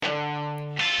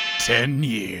10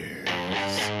 years.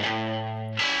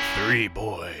 3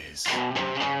 boys.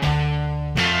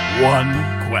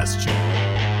 1 question.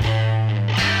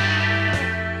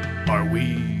 Are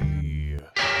we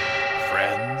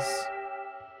friends?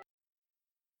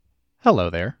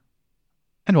 Hello there,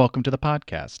 and welcome to the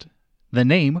podcast. The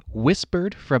name,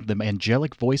 whispered from the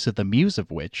angelic voice of the muse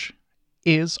of which,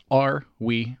 is Are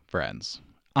We Friends?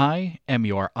 I am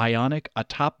your ionic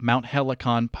atop Mount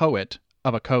Helicon poet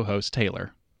of a co-host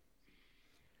Taylor.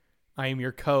 I am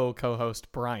your co-host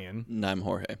Brian. And I'm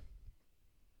Jorge.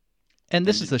 And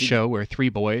this is the show where 3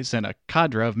 boys and a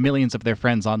cadre of millions of their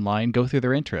friends online go through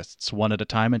their interests one at a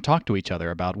time and talk to each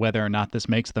other about whether or not this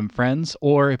makes them friends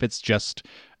or if it's just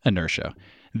inertia.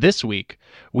 This week,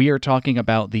 we are talking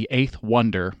about the 8th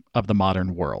wonder of the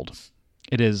modern world.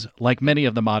 It is, like many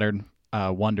of the modern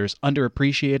wonders,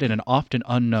 underappreciated and often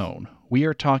unknown. We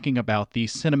are talking about the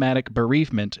cinematic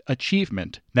bereavement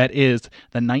achievement that is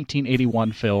the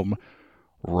 1981 film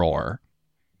Roar.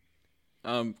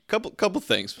 Couple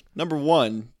things. Number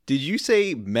 1, did you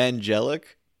say mangelic?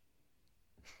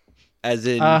 As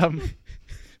in The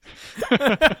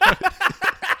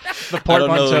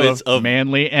portmanteau of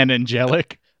manly and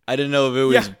angelic. I didn't know if it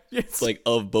was like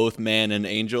of both man and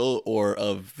angel or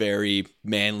of very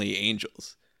manly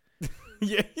angels.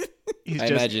 Yeah.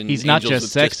 He's not just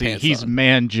sexy, he's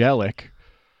mangelic.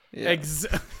 Yeah.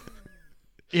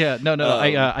 Yeah, no.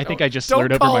 I think I just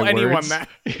slurred over my words. Don't call anyone that.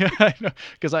 Yeah, I know,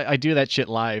 because I do that shit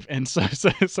live, and so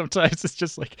sometimes it's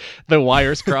just like the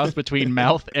wires cross between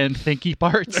mouth and thinky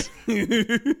parts.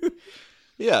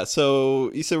 Yeah,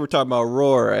 so you said we're talking about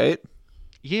Roar, right?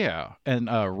 Yeah, and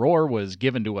Roar was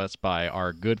given to us by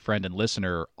our good friend and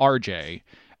listener, RJ.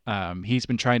 He's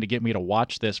been trying to get me to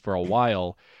watch this for a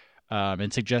while,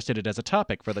 and suggested it as a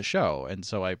topic for the show. And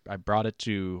so I brought it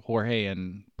to Jorge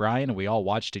and Brian, and we all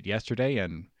watched it yesterday,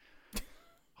 and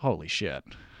holy shit.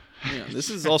 Yeah, this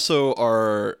is also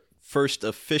our first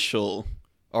official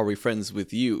Are We Friends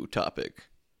With You topic.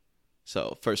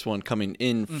 So first one coming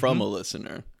in from a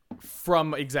listener.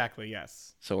 Exactly,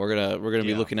 yes. So we're gonna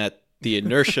be looking at the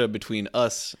inertia between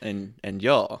us and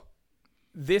y'all.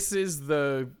 This is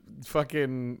the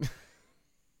fucking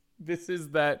this is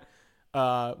that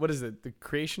what is it? The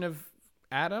creation of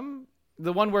Adam?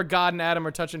 The one where God and Adam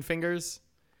are touching fingers?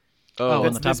 Oh,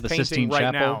 on the top of the Sistine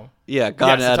Chapel? Now. Yeah,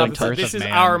 God and Adam touch. This is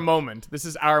our moment. This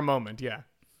is our moment, yeah.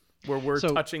 Where we're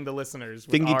touching the listeners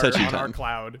with our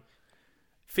cloud.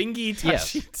 Fingy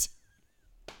touchy. Yes.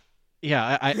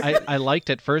 Yeah, I liked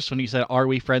at first when you said, "Are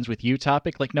we friends with you?"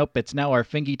 topic. Like, nope, it's now our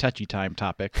fingy touchy time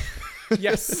topic.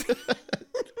 Yes.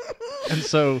 And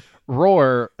so,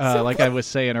 Roar, like I was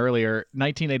saying earlier,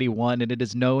 1981, and it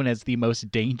is known as the most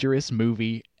dangerous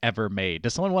movie ever made.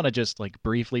 Does someone want to just like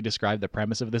briefly describe the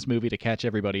premise of this movie to catch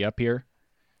everybody up here?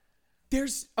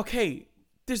 There's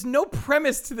no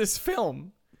premise to this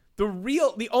film.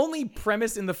 The only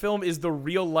premise in the film is the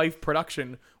real life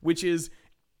production, which is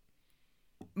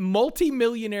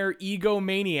multi-millionaire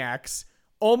egomaniacs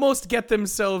almost get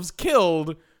themselves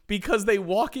killed because they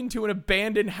walk into an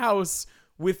abandoned house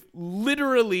with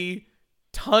literally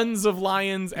tons of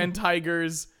lions and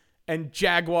tigers and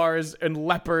jaguars and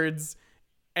leopards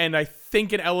and I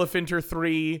think an elephant or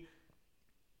 3,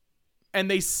 and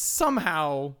they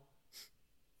somehow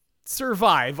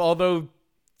survive, although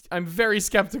I'm very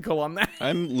skeptical on that.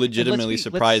 I'm legitimately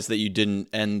surprised that you didn't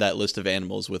end that list of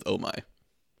animals with oh my.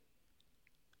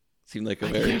 Seemed like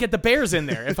I didn't get the bears in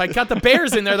there. If I got the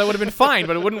bears in there, that would have been fine,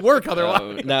 but it wouldn't work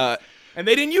otherwise. And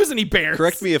they didn't use any bears.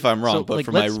 Correct me if I'm wrong, but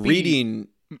from my reading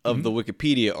of the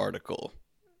Wikipedia article,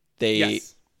 they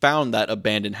found that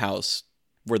abandoned house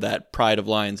where that pride of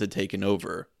lions had taken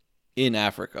over in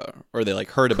Africa, or they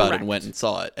like heard about it and went and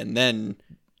saw it. And then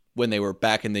when they were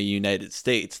back in the United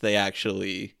States, they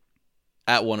actually,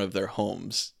 at one of their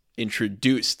homes,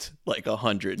 introduced like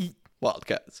 100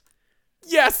 wildcats.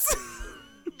 Yes.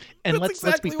 And let's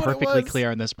be perfectly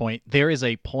clear on this point. There is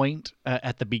a point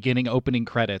at the beginning opening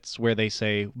credits where they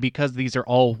say, because these are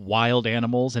all wild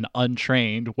animals and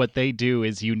untrained, what they do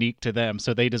is unique to them,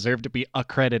 so they deserve to be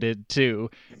accredited too.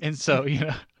 And so,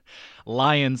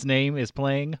 Lion's name is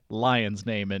playing Lion's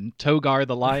name, and Togar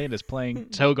the lion is playing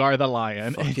Togar the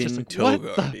lion. Fucking just like, Togar,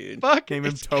 what the dude. Fuck name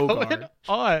him is Togar. Going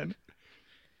on?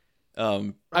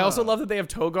 I also love that they have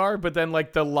Togar, but then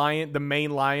like the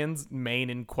main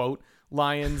in quote,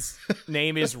 lion's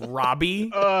name is Robbie.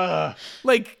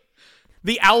 Like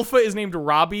the alpha is named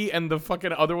Robbie, and the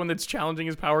fucking other one that's challenging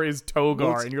his power is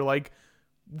Togar, and you're like,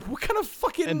 what kind of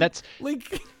fucking? And that's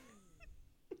like.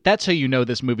 That's how you know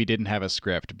this movie didn't have a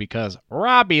script, because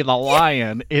Robbie the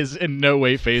lion is in no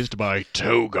way fazed by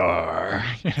Togar.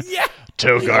 Yeah.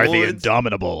 Togar the it's-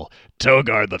 Indomitable,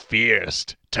 Togar the Fierce,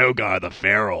 Togar the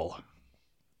Feral.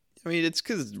 I mean, it's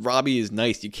because Robbie is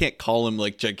nice. You can't call him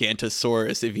like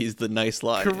Gigantosaurus if he's the nice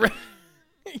lion. Correct.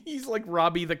 He's like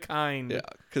Robbie the kind. Yeah,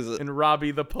 because And Robbie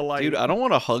the polite. dude, I don't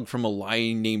want a hug from a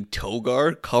lion named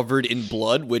Togar covered in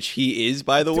blood, which he is,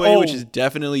 by the way, which is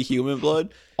definitely human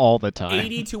blood. All the time.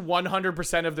 80 to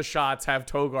 100% of the shots have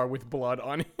Togar with blood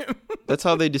on him. That's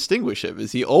how they distinguish him,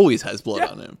 is he always has blood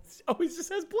on him. Always just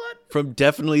has blood. From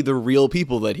definitely the real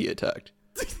people that he attacked.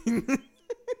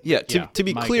 Yeah, to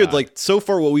be my clear, God. like, so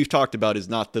far what we've talked about is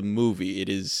not the movie. It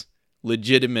is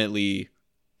legitimately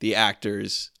the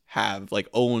actors have, like,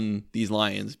 own these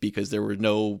lions because there were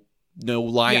no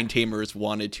lion tamers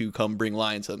wanted to come bring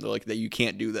lions to them. They're like, that you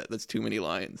can't do that. That's too many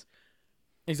lions.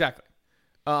 Exactly.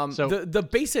 So- the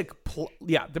basic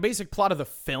plot of the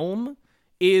film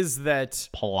is that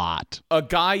Plot. a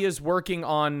guy is working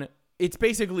on, it's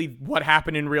basically what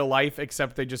happened in real life,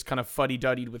 except they just kind of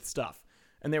fuddy-duddied with stuff.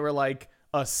 And they were like,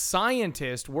 a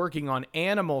scientist working on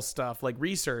animal stuff, like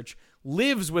research,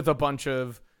 lives with a bunch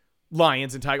of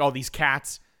lions and all these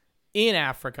cats in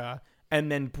Africa, and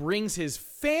then brings his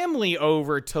family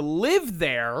over to live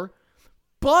there,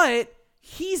 but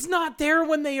he's not there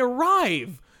when they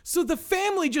arrive. So the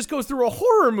family just goes through a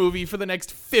horror movie for the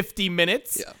next 50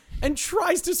 minutes and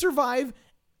tries to survive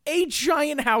a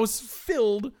giant house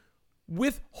filled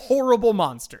with horrible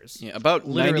monsters. Yeah, about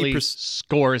Literally 90%.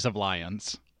 scores of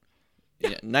lions.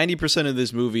 Yeah, 90% of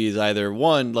this movie is either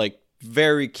one, like,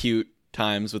 very cute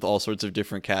times with all sorts of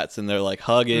different cats, and they're like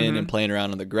hugging and playing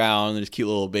around on the ground. There's cute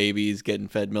little babies getting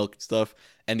fed milk and stuff.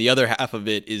 And the other half of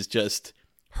it is just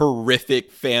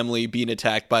horrific family being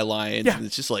attacked by lions. Yeah. And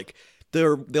it's just like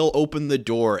they'll open the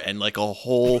door and like a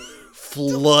whole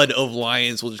flood of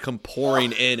lions will just come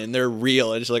pouring in, and they're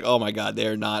real. And it's like, oh my God,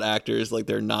 they're not actors. Like,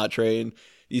 they're not trained.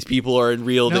 These people are in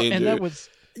real danger. And that was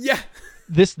Yeah.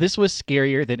 this was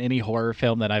scarier than any horror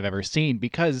film that I've ever seen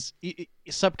because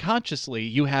subconsciously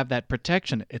you have that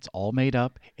protection. It's all made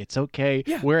up. It's okay.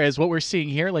 Yeah. Whereas what we're seeing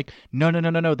here, like, no.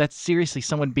 That's seriously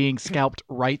someone being scalped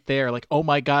right there. Like, oh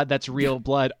my God, that's real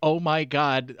blood. Oh my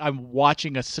God, I'm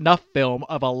watching a snuff film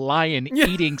of a lion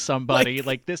eating somebody.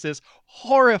 Like, this is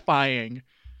horrifying.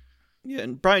 Yeah,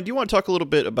 and Brian, do you want to talk a little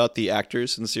bit about the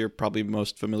actors since you're probably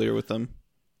most familiar with them?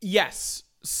 Yes.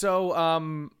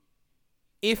 So,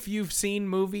 if you've seen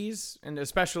movies, and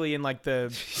especially in like the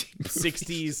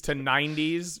 60s to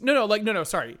 90s,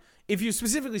 sorry. If you've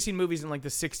specifically seen movies in like the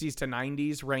 60s to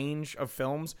 90s range of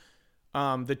films,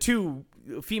 the two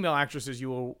female actresses, you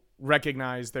will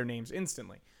recognize their names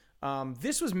instantly.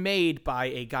 This was made by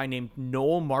a guy named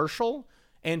Noel Marshall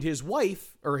and his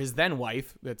wife, or his then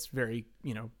wife. That's very,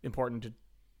 important to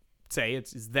say.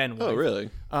 It's his then wife. Oh, really?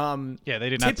 Yeah, they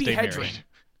did not Tippi stay Hedren. married.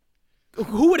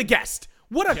 Who would have guessed?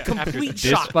 What a complete this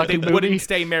shock that they fucking movie. wouldn't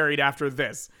stay married after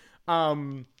this.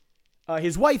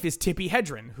 His wife is Tippi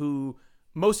Hedren, who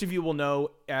most of you will know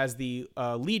as the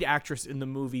lead actress in the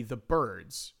movie The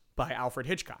Birds by Alfred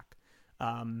Hitchcock.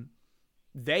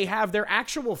 They have their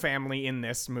actual family in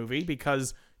this movie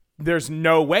because there's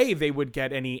no way they would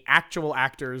get any actual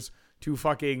actors to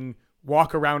fucking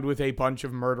walk around with a bunch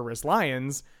of murderous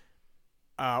lions.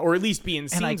 Or at least be in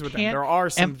scenes with them. There are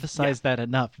some emphasize that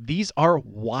enough. These are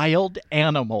wild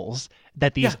animals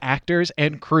that these actors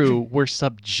and crew were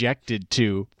subjected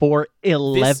to for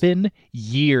 11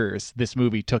 years. This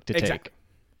movie took to take.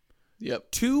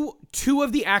 Yep. Two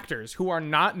of the actors who are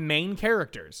not main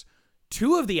characters,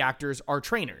 two of the actors are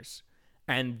trainers,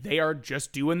 and they are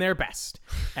just doing their best.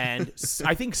 And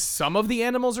I think some of the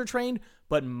animals are trained,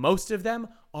 but most of them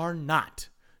are not.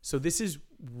 So this is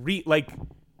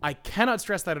I cannot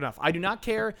stress that enough. I do not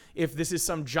care if this is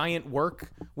some giant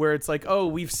work where it's like, oh,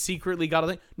 we've secretly got a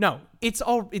thing. No, it's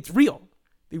real.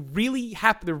 They really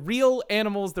happen. They're real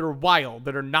animals that are wild,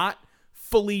 that are not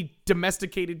fully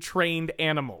domesticated, trained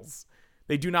animals.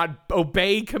 They do not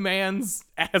obey commands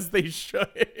as they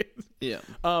should. Yeah.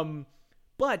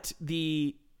 But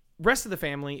the rest of the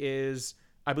family is,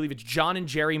 I believe it's John and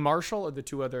Jerry Marshall are the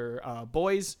two other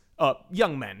boys,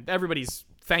 young men. Everybody's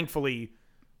thankfully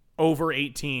over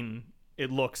 18,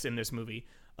 it looks, in this movie.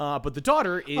 But the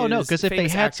daughter is Oh no, because if they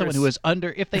had someone who was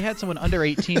under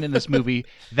 18 in this movie,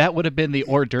 that would have been the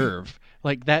hors d'oeuvre.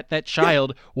 Like that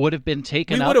child would have been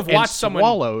taken We up would have and watched someone-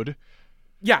 swallowed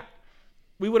Yeah.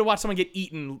 We would have watched someone get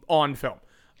eaten on film.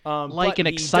 like but an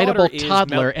the excitable daughter is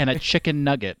toddler and a chicken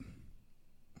nugget.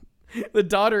 The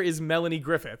daughter is Melanie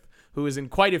Griffith, who is in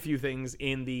quite a few things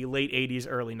in the late 80s,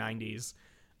 early 90s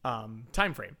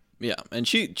time frame. Yeah, and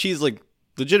she's like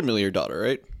legitimately your daughter,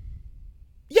 right?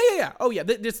 Yeah. Oh, yeah.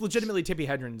 It's legitimately Tippi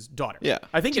Hedren's daughter. Yeah.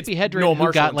 I think Tippi it's Hedren, Noel who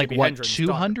Marshall got and like Tippi what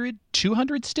Hedren's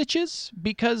 200 stitches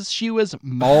because she was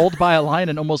mauled by a lion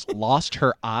and almost lost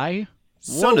her eye.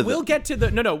 So we'll get to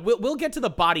the we'll get to the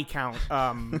body count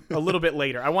a little bit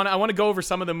later. I want to go over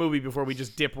some of the movie before we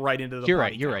just dip right into the. You're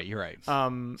body right. count. You're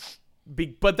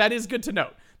right. But that is good to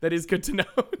note. That is good to know.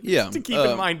 Yeah, to keep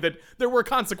in mind that there were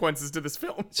consequences to this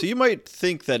film. So you might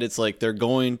think that it's like they're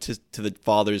going to the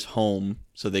father's home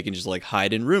so they can just like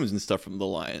hide in rooms and stuff from the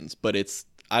lions, but it's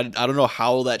I don't know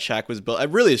how that shack was built.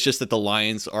 Really, it's just that the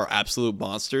lions are absolute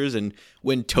monsters, and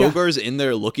when Togar's in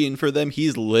there looking for them,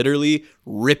 he's literally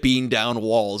ripping down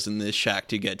walls in this shack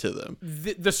to get to them.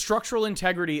 The structural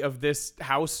integrity of this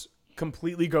house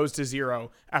completely goes to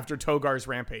zero after Togar's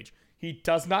rampage. He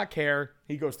does not care.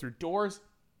 He goes through doors.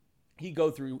 He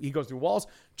goes through walls.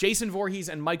 Jason Voorhees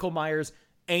and Michael Myers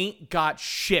ain't got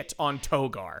shit on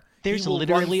Togar. There's He will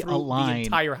literally run through a line the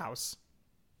entire house.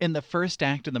 in the first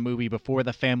act of the movie, before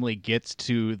the family gets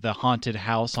to the haunted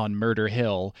house on Murder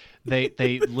Hill,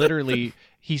 they literally,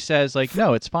 he says like,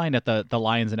 no, it's fine that the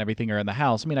lions and everything are in the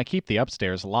house. I mean, I keep the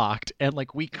upstairs locked, and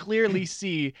like we clearly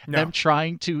see them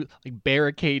trying to like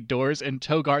barricade doors, and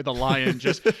Togar the lion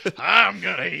just, I'm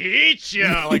gonna eat you,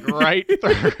 like right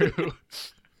through.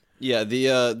 Yeah,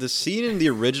 the scene in the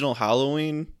original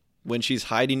Halloween when she's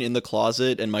hiding in the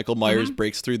closet and Michael Myers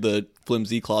breaks through the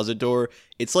flimsy closet door,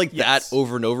 it's like that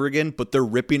over and over again, but they're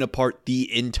ripping apart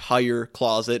the entire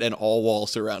closet and all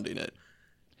walls surrounding it.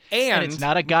 And it's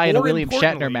not a guy in a William Shatner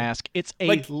importantly, mask. It's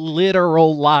a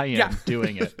literal lion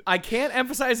doing it. I can't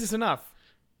emphasize this enough.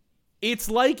 It's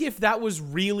like if that was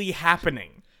really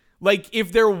happening. Like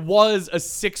if there was a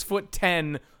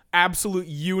 6'10" absolute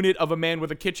unit of a man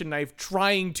with a kitchen knife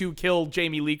trying to kill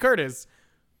Jamie Lee Curtis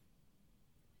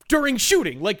during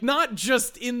shooting, like not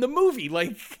just in the movie,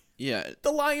 like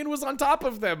the lion was on top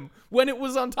of them when it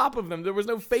was on top of them. There was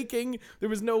no faking, there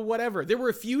was no whatever. There were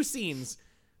a few scenes.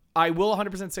 I will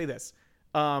 100% say this.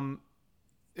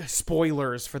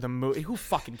 Spoilers for the movie. Who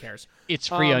fucking cares? It's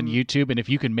free on YouTube, and if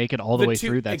you can make it all the way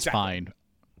through, that's fine.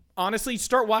 Honestly,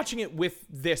 start watching it with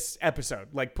this episode.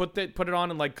 Like put it on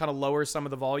and like kind of lower some of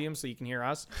the volume so you can hear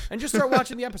us, and just start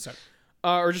watching the episode,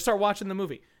 or just start watching the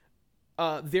movie.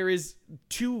 There is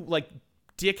two like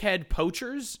dickhead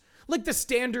poachers, like the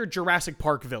standard Jurassic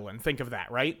Park villain. Think of that,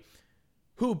 right?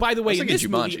 Who, by the way, in this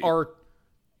movie are,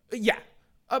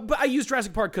 but I use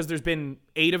Jurassic Park because there's been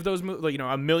 8 of those,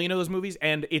 a million of those movies,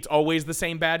 and it's always the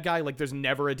same bad guy. Like there's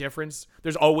never a difference.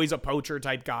 There's always a poacher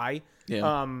type guy.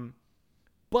 Yeah.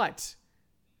 But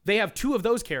they have 2 of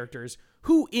those characters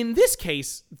who, in this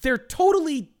case, they're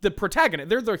totally the protagonist.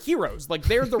 They're the heroes. Like,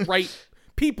 they're the right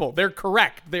people. They're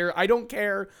correct. I don't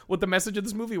care what the message of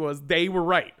this movie was. They were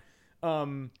right.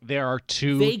 There are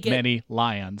too many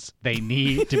lions. They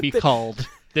need to be culled.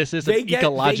 This is an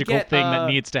ecological thing that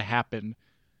needs to happen.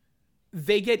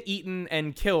 They get eaten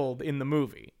and killed in the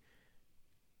movie.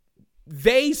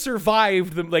 They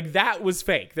survived them. Like that was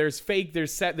fake. There's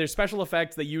special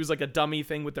effects. They use like a dummy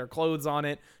thing with their clothes on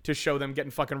it to show them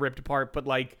getting fucking ripped apart. But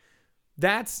like,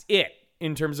 that's it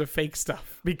in terms of fake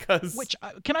stuff. Because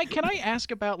can I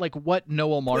ask about like what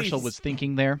Noel Marshall was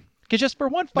thinking there? Because just for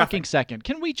one fucking second,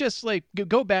 can we just like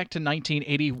go back to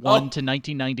 1981 to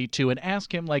 1992 and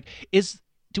ask him like,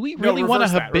 do we really want to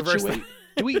habituate?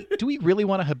 Do we really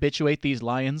want to habituate these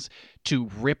lions to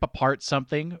rip apart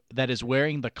something that is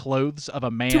wearing the clothes of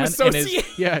a man and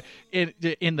is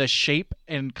in the shape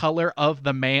and color of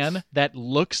the man that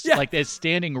looks like is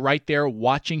standing right there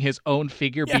watching his own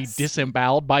figure be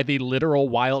disemboweled by the literal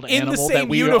wild animal that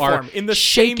we are in the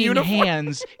shaking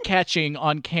hands catching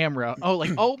on camera.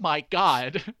 Oh my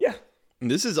God. Yeah. And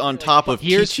this is on top of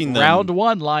teaching them. Round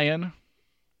 1, lion.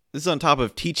 This is on top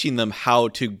of teaching them how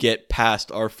to get past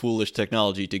our foolish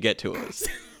technology to get to us.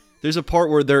 There's a part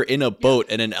where they're in a boat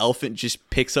and an elephant just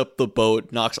picks up the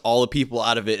boat, knocks all the people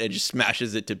out of it, and just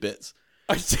smashes it to bits.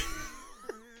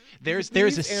 There's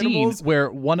a scene where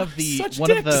one of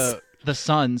the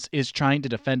sons is trying to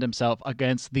defend himself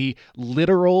against the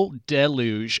literal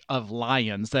deluge of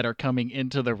lions that are coming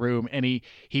into the room, and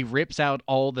he rips out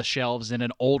all the shelves in an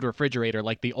old refrigerator,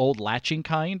 like the old latching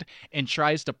kind, and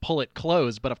tries to pull it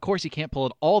closed, but of course he can't pull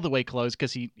it all the way closed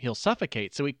because he'll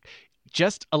suffocate, so he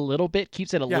just a little bit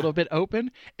keeps it a little bit open,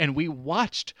 and we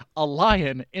watched a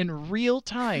lion in real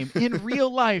time, in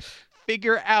real life,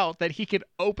 figure out that he could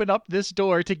open up this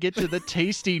door to get to the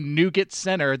tasty nougat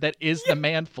center that is the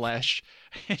man flesh.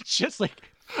 It's just like,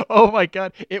 oh my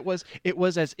God. It was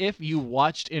as if you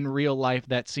watched in real life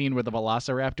that scene where the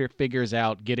velociraptor figures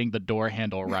out getting the door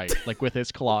handle right, like with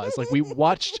his claws. Like we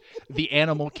watched the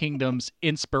Animal Kingdom's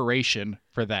inspiration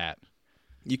for that.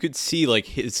 You could see like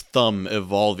his thumb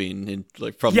evolving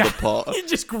from the paw.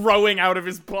 Just growing out of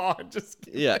his paw.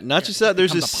 Not just that.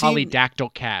 There's a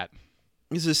polydactyl cat.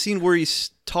 There's a scene where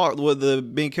where the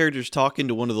main character's talking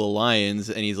to one of the lions,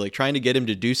 and he's like trying to get him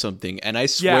to do something. And I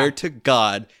swear to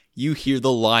God, you hear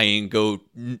the lion go,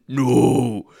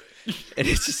 "No," and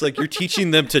it's just like you're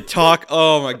teaching them to talk.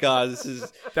 Oh my God,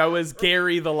 that was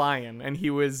Gary the lion, and he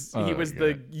was I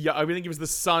think he was the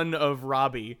son of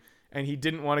Robbie, and he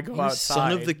didn't want to go outside.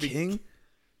 Son of the king?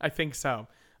 I think so.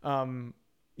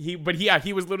 He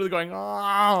was literally going,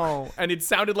 "Oh," and it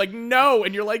sounded like no,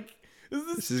 and you're like,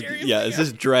 This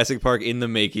is Jurassic Park in the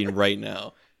making right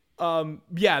now.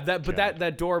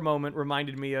 That door moment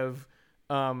reminded me of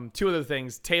two other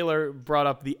things. Taylor brought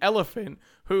up the elephant,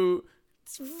 who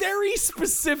very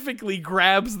specifically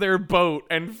grabs their boat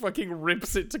and fucking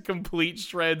rips it to complete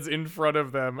shreds in front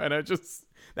of them, and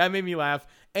that made me laugh.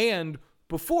 And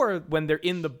before, when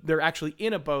they're actually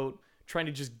in a boat trying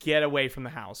to just get away from the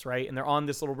house, right? And they're on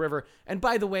this little river. And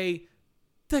by the way,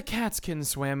 the cats can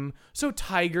swim, so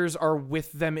tigers are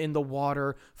with them in the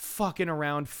water, fucking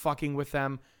around, fucking with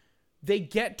them. They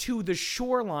get to the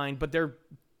shoreline, but they're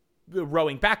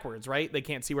rowing backwards, right? They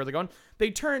can't see where they're going.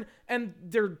 They turn, and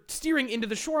they're steering into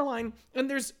the shoreline, and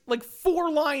there's like 4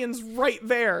 lions right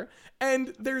there,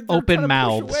 and they're open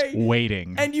mouths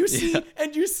waiting. And you see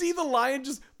the lion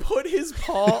just put his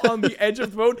paw on the edge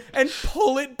of the boat and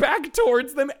pull it back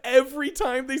towards them every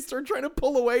time they start trying to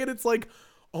pull away, and it's like,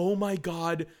 oh my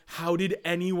God, how did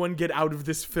anyone get out of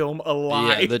this film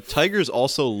alive? Yeah, the tigers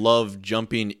also love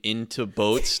jumping into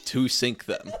boats to sink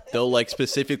them. They'll like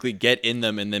specifically get in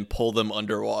them and then pull them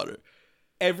underwater.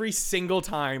 Every single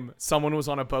time someone was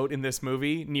on a boat in this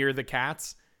movie near the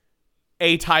cats,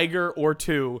 a tiger or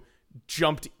 2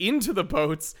 jumped into the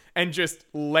boats and just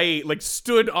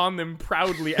stood on them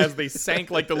proudly as they sank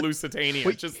like the Lusitania.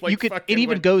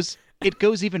 It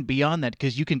goes even beyond that,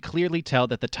 because you can clearly tell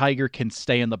that the tiger can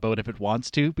stay in the boat if it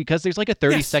wants to, because there's like a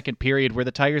 30-second period where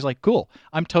the tiger's like, cool,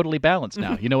 I'm totally balanced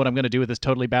now. You know what I'm going to do with this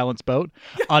totally balanced boat?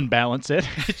 Unbalance it.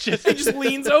 It just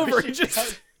leans over.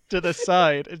 To the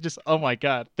side. It just, oh my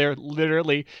God. They're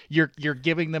literally, you're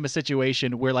giving them a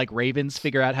situation where like ravens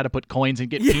figure out how to put coins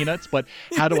and get peanuts, but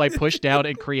how do I push down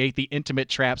and create the intimate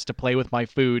traps to play with my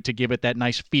food to give it that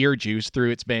nice fear juice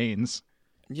through its veins?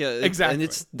 Yeah, exactly. And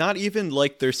it's not even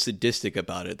like they're sadistic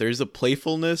about it. There's a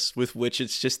playfulness with which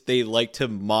it's just they like to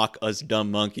mock us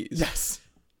dumb monkeys. Yes.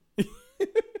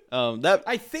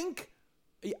 I think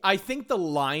the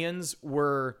lions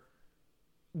were,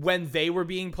 when they were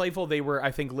being playful, they were,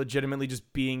 I think, legitimately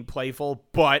just being playful,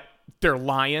 but they're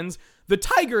lions. The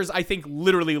tigers, I think,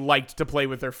 literally liked to play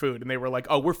with their food, and they were like,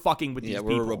 oh, we're fucking with these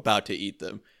people. Yeah, we're about to eat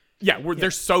them. Yeah, they're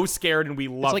so scared, and we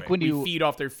love it. We feed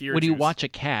off their fear. When you watch a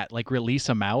cat like release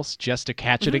a mouse just to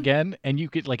catch it again, and you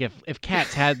could like if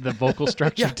cats had the vocal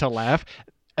structure to laugh,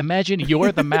 imagine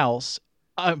you're the mouse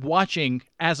watching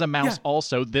as a mouse.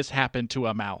 Also, this happened to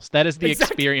a mouse. That is the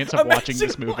experience of watching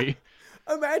this movie.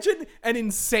 Imagine an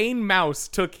insane mouse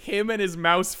took him and his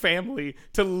mouse family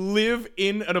to live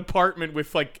in an apartment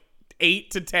with like 8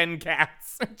 to 10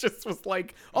 cats. It just was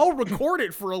like, I'll record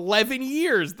it for 11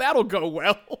 years. That'll go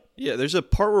well. Yeah, there's a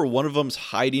part where one of them's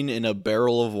hiding in a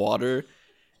barrel of water,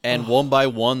 and one by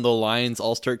one, the lions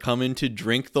all start coming to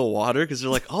drink the water because they're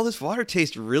like, oh, this water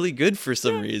tastes really good for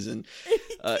some reason.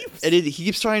 He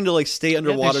keeps trying to like stay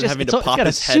underwater and having to pop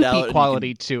his head out. It's got a soupy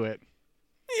quality to it.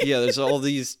 Yeah, there's all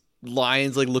these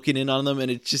lions like looking in on them, and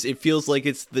it feels like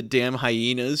it's the damn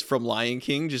hyenas from Lion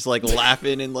King just like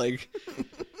laughing and like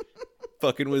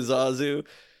fucking with Zazu.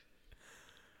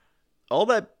 All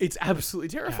that, it's absolutely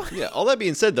terrifying. Yeah, all that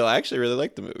being said though, I actually really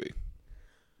like the movie.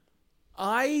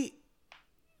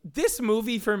 This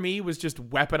movie for me was just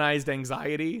weaponized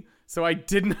anxiety, so I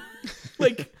didn't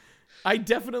like I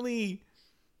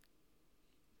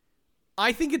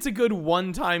think it's a good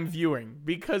one-time viewing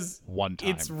because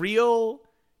it's real,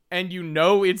 and you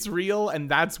know it's real, and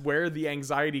that's where the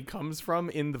anxiety comes from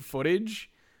in the footage.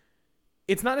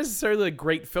 It's not necessarily like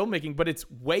great filmmaking, but it's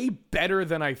way better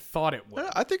than I thought it would.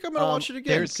 I think I'm going to watch it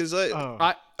again because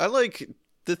I like,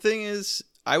 the thing is,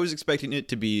 I was expecting it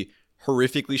to be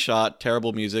horrifically shot,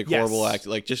 terrible music, horrible act,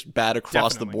 like just bad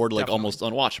across the board, like almost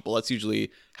unwatchable. That's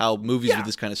usually how movies with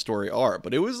this kind of story are.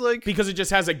 But it was like, because it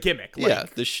just has a gimmick.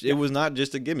 It was not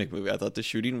just a gimmick movie. I thought the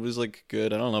shooting was like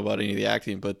good. I don't know about any of the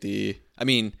acting, but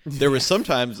there was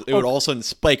sometimes it would all of a sudden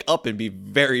spike up and be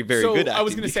very, very good acting. I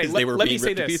was going to say, they were being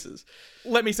ripped to pieces.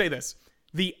 Let me say this: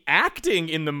 the acting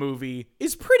in the movie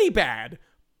is pretty bad,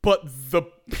 but the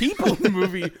people in the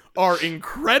movie are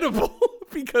incredible.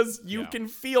 Because you can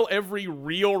feel every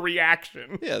real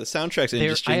reaction. Yeah, the soundtrack's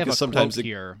interesting because sometimes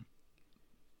here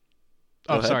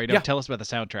Oh, sorry. No, tell us about the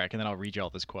soundtrack, and then I'll read you all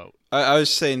this quote. I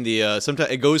was saying sometimes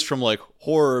it goes from like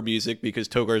horror music because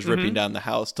Togar's ripping down the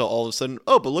house to all of a sudden,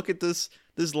 oh, but look at this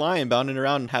lion bounding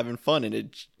around and having fun, and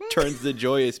it turns to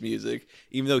joyous music,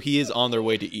 even though he is on their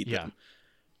way to eat them.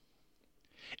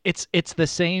 It's the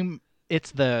same.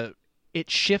 It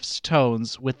shifts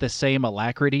tones with the same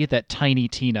alacrity that Tiny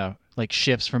Tina like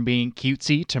shifts from being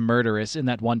cutesy to murderous in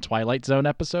that one Twilight Zone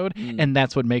episode, and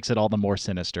that's what makes it all the more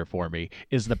sinister for me,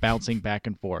 is the bouncing back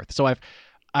and forth. So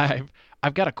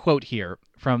I've got a quote here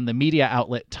from the media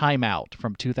outlet Time Out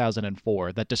from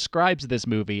 2004 that describes this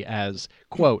movie as,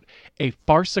 quote, a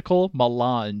farcical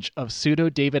melange of pseudo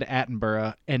David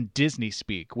Attenborough and Disney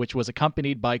speak, which was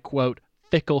accompanied by, quote,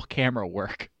 fickle camera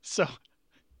work. So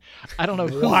I don't know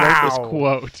who wrote this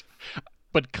quote,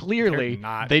 but clearly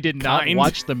they did not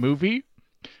watch the movie,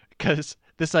 because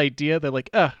this idea that like,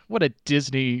 what a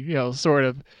Disney, sort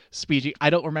of speech.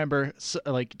 I don't remember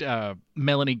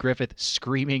Melanie Griffith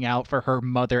screaming out for her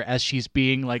mother as she's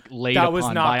being like laid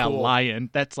upon by a lion.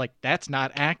 That's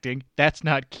not acting. That's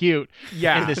not cute.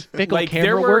 Yeah. And this fickle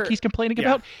camera work he's complaining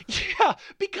about. Yeah,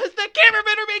 because the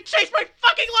cameramen are being chased by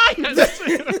fucking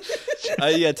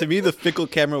lions. Yeah, to me, the fickle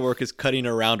camera work is cutting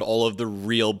around all of the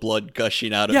real blood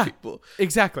gushing out of people.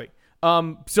 Exactly.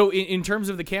 So in terms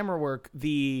of the camera work,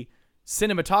 the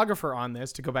cinematographer on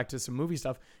this, to go back to some movie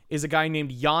stuff, is a guy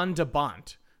named Jan de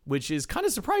Bont, which is kind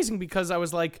of surprising because I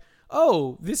was like,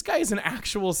 oh, this guy is an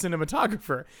actual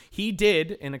cinematographer. He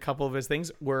did, in a couple of his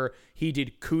things, where he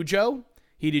did Cujo,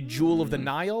 he did Jewel of the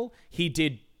Nile, he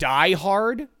did Die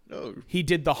Hard, he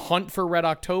did The Hunt for Red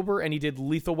October, and he did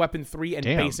Lethal Weapon 3 and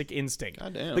Basic Instinct.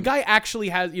 The guy actually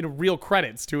has, real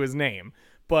credits to his name.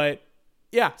 But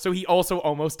yeah, so he also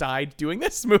almost died doing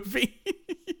this movie.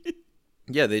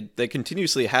 Yeah, they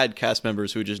continuously had cast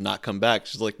members who would just not come back.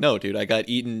 She's like, no, dude, I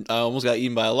almost got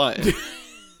eaten by a lion.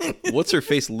 What's her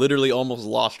face literally almost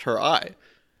lost her eye.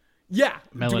 Yeah.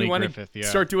 Melanie Griffith,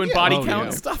 start doing body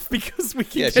count stuff? Because we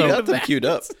can got them queued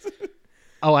up.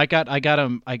 Oh, I got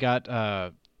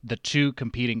the two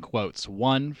competing quotes,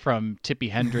 one from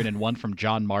Tippi Hedren and one from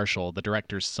John Marshall, the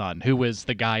director's son, who was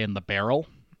the guy in The Barrel.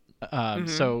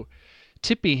 So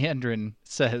Tippi Hedren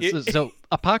says, so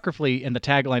apocryphally in the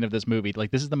tagline of this movie, like,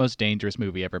 this is the most dangerous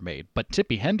movie ever made. But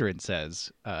Tippi Hedren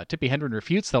says, Tippi Hedren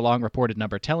refutes the long reported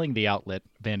number, telling the outlet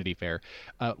Vanity Fair,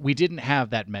 we didn't have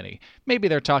that many. Maybe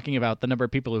they're talking about the number of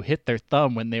people who hit their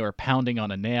thumb when they were pounding on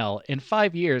a nail. In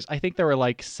 5 years, I think there were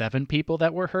like 7 people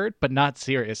that were hurt, but not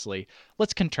seriously.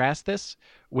 Let's contrast this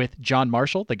with John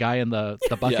Marshall, the guy in the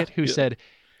bucket, who said,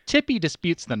 Tippi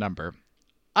disputes the number.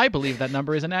 I believe that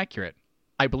number is inaccurate.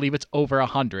 I believe it's over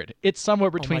 100. It's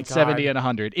somewhere between 70 and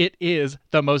 100. It is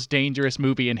the most dangerous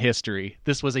movie in history.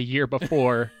 This was a year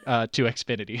before To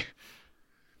Xfinity.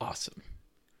 Awesome.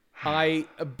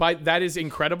 That is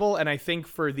incredible, and I think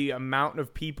for the amount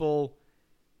of people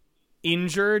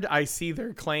injured, I see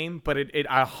their claim, but it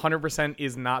 100%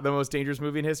 is not the most dangerous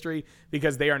movie in history,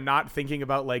 because they are not thinking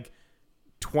about like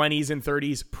 20s and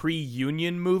 30s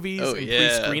pre-union movies and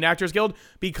pre-Screen Actors Guild,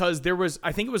 because there was,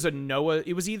 I think it was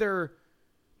it was either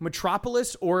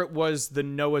Metropolis or it was the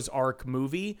Noah's Ark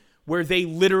movie, where they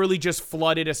literally just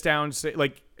flooded a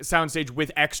soundstage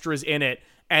with extras in it,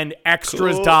 and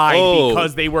extras died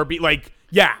because they were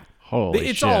Holy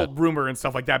it's shit. all rumor and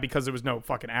stuff like that, because there was no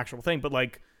fucking actual thing, but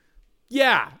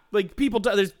people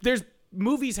die. There's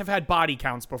movies have had body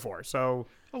counts before, so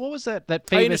what was that famous,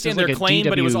 I understand their claim,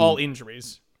 but it was all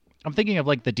injuries. I'm thinking of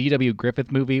like the D.W.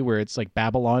 Griffith movie where it's like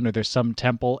Babylon or there's some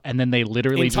temple, and then they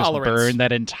literally just burn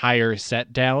that entire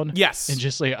set down. Yes. And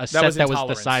just like a set that was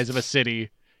the size of a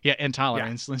city. Yeah,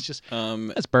 Intolerance. Yeah. Let's just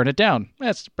let's burn it down.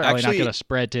 That's probably not going to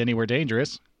spread to anywhere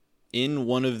dangerous. In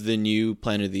one of the new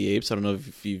Planet of the Apes, I don't know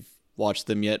if you've watched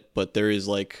them yet, but there is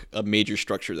like a major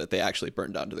structure that they actually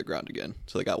burned down to the ground again.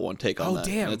 So they got one take on that.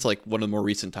 Damn. And it's like one of the more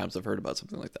recent times I've heard about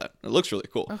something like that. It looks really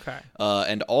cool. Okay.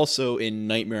 And also in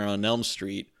Nightmare on Elm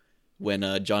Street, when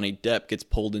Johnny Depp gets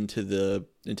pulled into the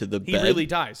bed. He really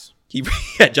dies.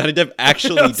 Johnny Depp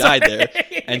actually died there,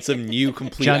 and some new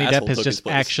complete Johnny asshole Depp has took his just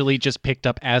place. actually just picked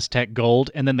up Aztec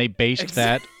gold, and then they based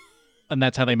that, and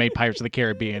that's how they made Pirates of the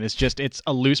Caribbean. It's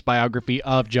a loose biography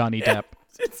of Johnny Depp.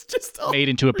 It's just made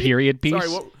into a period piece.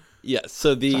 Sorry, Yeah,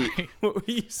 so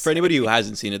for anybody who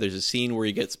hasn't seen it, there's a scene where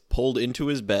he gets pulled into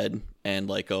his bed, and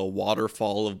like a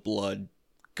waterfall of blood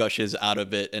gushes out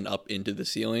of it and up into the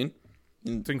ceiling.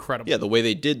 It's incredible. Yeah, the way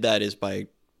they did that is by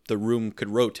the room could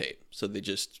rotate. So they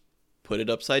just put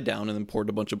it upside down and then poured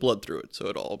a bunch of blood through it. So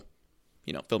it all,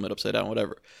 film it upside down,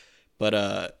 whatever.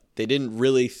 But they didn't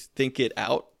really think it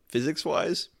out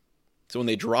physics-wise. So when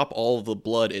they drop all of the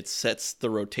blood, it sets the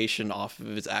rotation off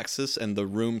of its axis, and the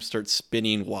room starts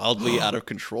spinning wildly out of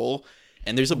control.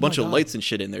 And there's a bunch of lights and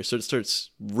shit in there, so it starts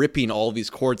ripping all these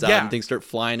cords out, and things start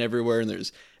flying everywhere, and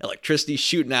there's electricity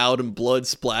shooting out and blood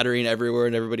splattering everywhere,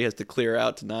 and everybody has to clear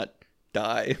out to not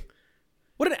die.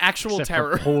 What an actual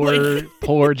Except terror!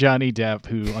 Poor Johnny Depp,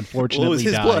 who unfortunately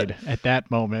died blood. at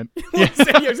that moment.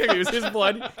 Exactly. It was his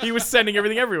blood. He was sending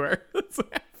everything everywhere. That's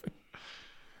what happened.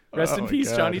 Rest in peace,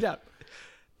 God. Johnny Depp.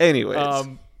 Anyways,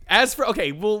 as for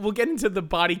we'll get into the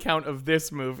body count of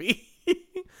this movie.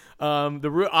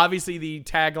 Obviously the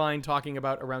tagline talking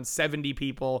about around 70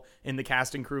 people in the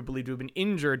cast and crew believed to have been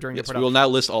injured during the production. We will now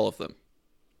list all of them.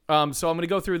 So I'm going to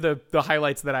go through the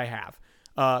highlights that I have.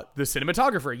 The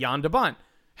cinematographer Jan de Bont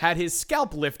had his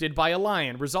scalp lifted by a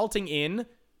lion, resulting in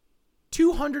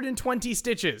 220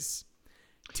 stitches.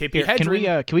 Tippi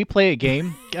Hedren. Can we play a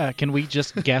game? Can we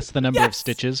just guess the number of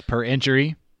stitches per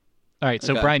injury? All right,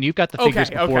 so Brian, you've got the figures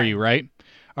before you, right?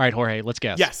 All right, Jorge, let's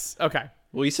guess. Yes. Okay.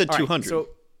 Well, you said 200 right, so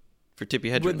for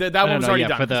Tippi Hedren. That one was already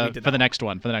done. For the next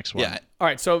one. Yeah. All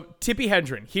right, so Tippi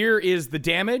Hedren. Here is the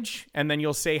damage, and then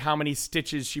you'll say how many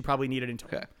stitches she probably needed in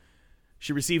total. Okay.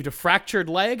 She received a fractured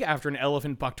leg after an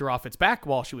elephant bucked her off its back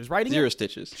while she was riding 0 it.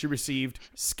 stitches. She received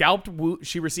scalp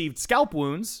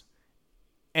wounds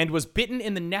and was bitten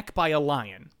in the neck by a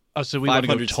lion. Oh, so we want to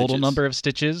go total stitches. number of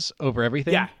stitches over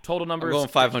everything? Yeah, total number I'm going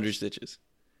 500 stitches.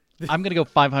 I'm going to go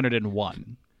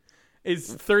 501.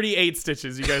 It's 38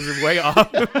 stitches. You guys are way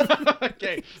off.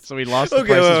 Okay. So we lost the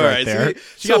prices right there.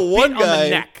 So one bit on the guy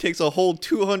neck. takes a whole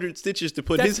 200 stitches to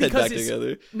put his head back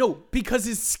together. No, because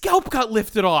his scalp got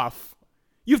lifted off.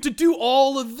 You have to do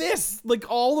all of this,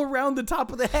 like all around the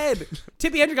top of the head.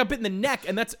 Tippi Hedren got bit in the neck,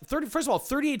 and that's 30. First of all,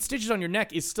 38 stitches on your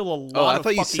neck is still a lot. Oh, I of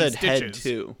thought you fucking said stitches. head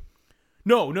too.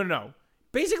 No.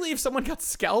 Basically, if someone got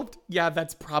scalped, yeah,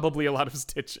 that's probably a lot of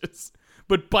stitches.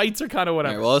 But bites are kind of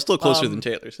whatever. Right, well, it's still closer than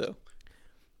Taylor, so.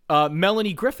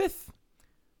 Melanie Griffith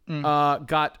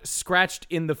got scratched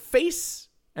in the face,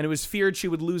 and it was feared she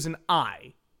would lose an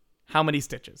eye. How many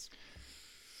stitches?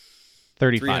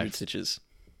 35. 300 stitches.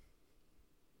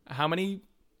 How many?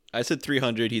 I said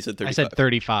 300. He said 35. I said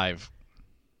 35.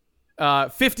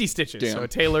 50 stitches. Damn. So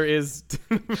Taylor is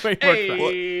way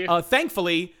more correct.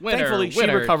 Thankfully, she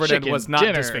recovered and was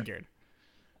not disfigured.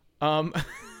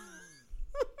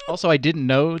 Also, I didn't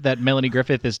know that Melanie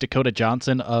Griffith is Dakota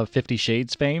Johnson of 50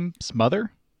 Shades fame's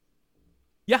mother.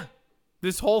 Yeah.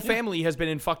 This whole family has been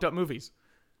in fucked up movies.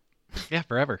 Yeah,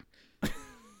 forever.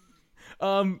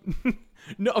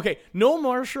 No, okay. Noel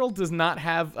Marshall does not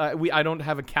have. I don't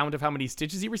have a count of how many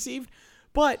stitches he received,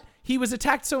 but he was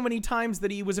attacked so many times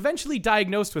that he was eventually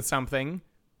diagnosed with something.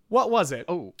 What was it?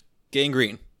 Oh,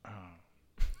 gangrene.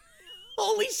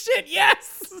 Holy shit!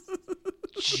 Yes.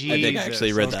 Jesus. I think I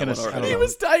actually read that one already. He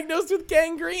was diagnosed with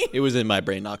gangrene. It was in my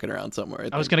brain, knocking around somewhere.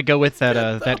 I was gonna go with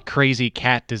that crazy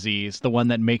cat disease, the one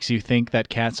that makes you think that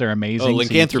cats are amazing. Oh,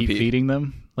 lycanthropy. So you keep feeding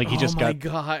them. Like he just got.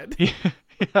 God.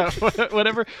 Yeah,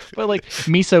 whatever. But like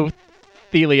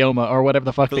mesothelioma or whatever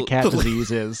the fuck the cat disease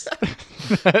is,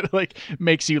 that like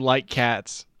makes you like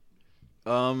cats.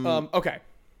 Okay.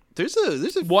 There's a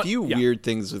few weird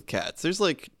things with cats. There's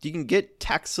like you can get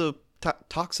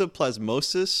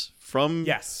toxoplasmosis from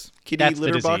kitty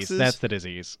litter boxes. That's the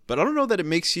disease. But I don't know that it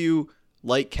makes you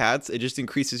like cats. It just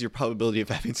increases your probability of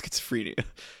having schizophrenia.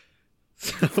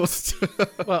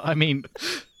 Well, I mean,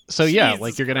 so yeah,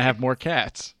 like you're gonna have more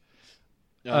cats.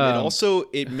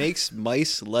 It makes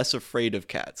mice less afraid of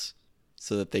cats,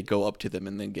 so that they go up to them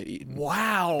and then get eaten.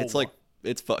 Wow. It's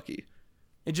fucky.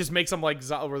 It just makes them like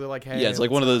where they're like, hey. Yeah, it's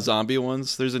like one of those zombie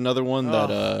ones. There's another one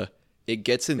that it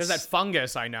gets in. There's that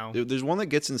fungus I know. There's one that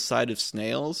gets inside of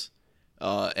snails,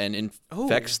 and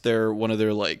infects one of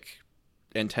their like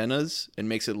antennas and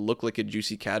makes it look like a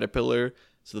juicy caterpillar,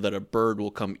 so that a bird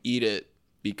will come eat it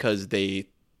because they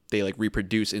like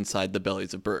reproduce inside the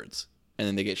bellies of birds, and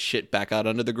then they get shit back out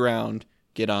under the ground,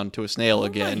 get onto a snail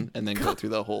again, and then go through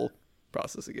the whole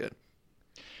process again.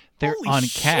 They're Holy on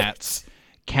shit. cats.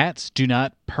 Cats do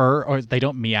not purr or they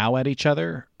don't meow at each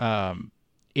other.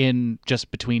 In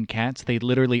just between cats, they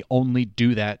literally only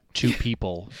do that to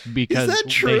people because Is that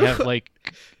true? they have like.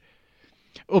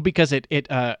 Well, because it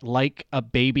like a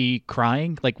baby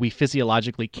crying, like we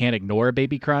physiologically can't ignore a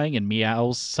baby crying, and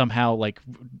meows somehow like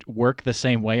work the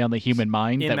same way on the human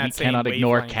mind that we cannot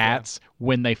ignore cats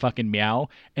when they fucking meow,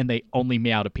 and they only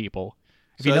meow to people.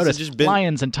 If you notice,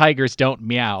 lions and tigers don't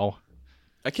meow.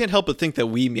 I can't help but think that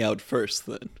we meowed first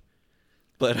then.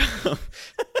 But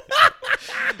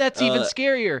That's even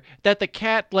scarier. That the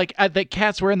cat, the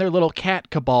cats were in their little cat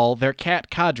cabal, their cat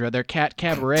cadre, their cat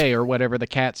cabaret, or whatever the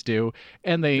cats do,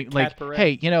 and they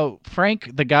hey,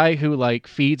 Frank, the guy who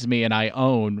feeds me and I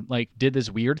own, did this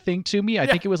weird thing to me. I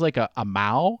think it was a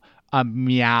meow.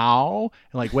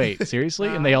 And wait, seriously?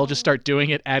 And they all just start doing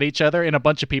it at each other, and a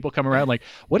bunch of people come around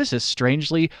what is this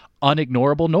strangely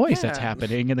unignorable noise that's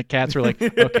happening? And the cats are like,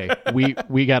 okay,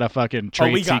 we got a fucking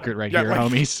trade secret right here,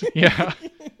 homies. Yeah.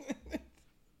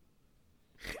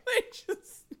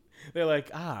 They're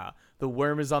like, the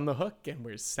worm is on the hook, and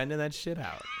we're sending that shit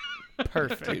out.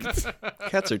 Perfect.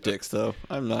 Cats are dicks, though.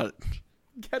 I'm not.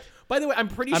 By the way, I'm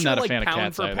pretty sure,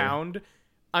 pound for pound,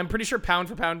 I'm pretty sure pound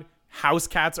for pound, house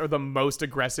cats are the most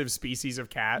aggressive species of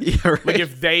cat. Yeah, right.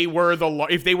 If they were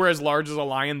as large as a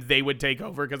lion, they would take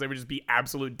over because they would just be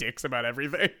absolute dicks about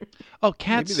everything. Oh,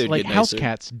 cats, house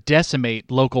cats decimate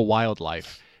local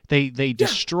wildlife. They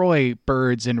destroy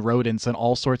birds and rodents and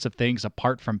all sorts of things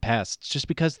apart from pests just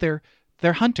because they're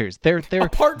hunters. They're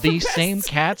the same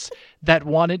cats that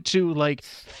wanted to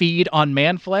feed on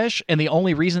man flesh, and the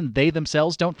only reason they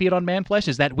themselves don't feed on man flesh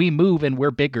is that we move and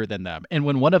we're bigger than them. And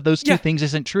when one of those two things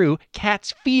isn't true,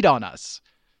 cats feed on us.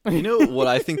 You know what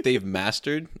I think they've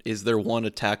mastered is their one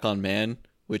attack on man,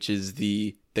 which is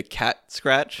the cat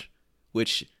scratch,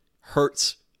 which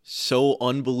hurts so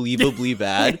unbelievably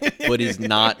bad, but is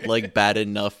not bad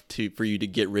enough for you to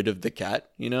get rid of the cat,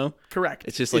 Correct.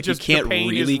 It's just you can't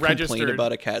really complain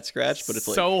about a cat scratch, but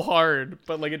it's so hard,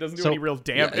 but it doesn't do any real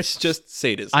damage. Yeah, it's just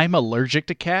sadism. I'm allergic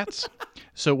to cats.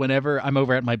 So whenever I'm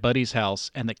over at my buddy's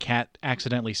house and the cat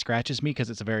accidentally scratches me because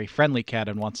it's a very friendly cat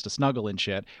and wants to snuggle and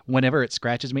shit, whenever it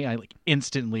scratches me, I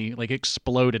instantly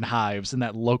explode in hives in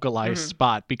that localized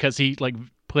spot because he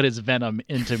put his venom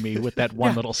into me with that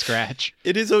one little scratch.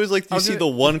 It is always you see the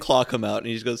one claw come out and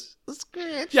he just goes,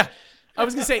 scratch. Yeah. I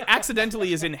was going to say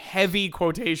accidentally is in heavy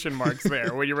quotation marks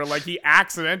there, where you were he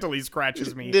accidentally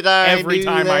scratches me every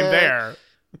time I'm there.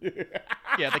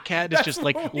 Yeah, the cat is just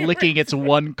licking its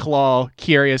one claw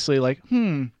curiously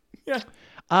Yeah.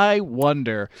 I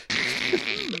wonder.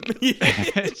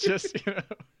 It's just,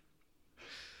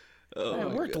 Oh,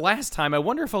 it worked last time. I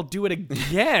wonder if I'll do it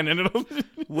again. And it'll.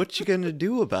 What you gonna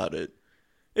do about it?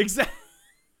 Exactly.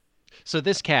 So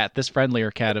this cat, this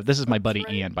friendlier cat this is my buddy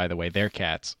Ian, by the way. Their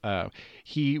cats.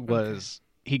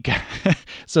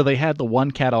 So they had the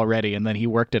one cat already, and then he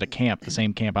worked at a camp, the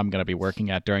same camp I'm going to be working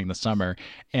at during the summer.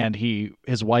 And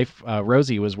his wife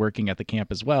Rosie was working at the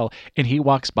camp as well. And he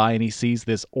walks by and he sees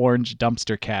this orange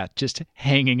dumpster cat just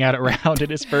hanging out around.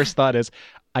 And his first thought is,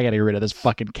 I got to get rid of this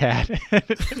fucking cat.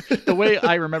 The way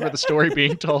I remember the story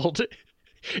being told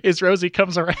is Rosie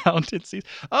comes around and sees,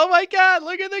 oh my God,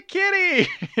 look at the kitty.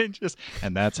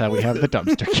 And that's how we have the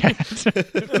dumpster cat.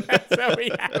 That's how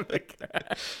we have the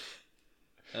cat.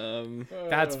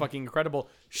 That's fucking incredible.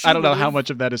 I don't know how much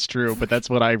of that is true, but that's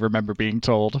what I remember being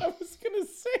told. I was gonna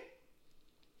say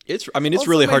it's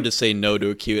really hard to say no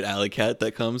to a cute alley cat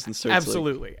that comes and starts.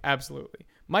 Absolutely.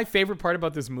 My favorite part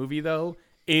about this movie, though,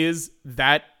 is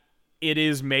that it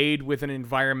is made with an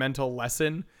environmental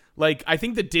lesson. I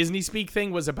think the Disney speak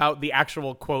thing was about the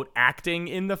actual quote acting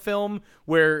in the film,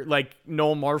 where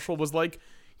Noel Marshall was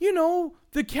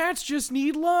the cats just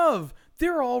need love.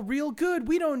 They're all real good.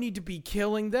 We don't need to be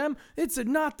killing them. It's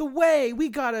not the way. We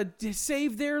gotta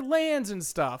save their lands and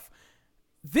stuff.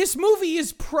 This movie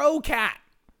is pro-cat.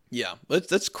 Yeah,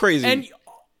 that's crazy. And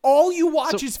all you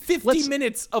watch is 50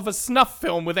 minutes of a snuff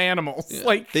film with animals.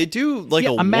 Yeah. They do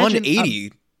a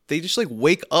 180. They just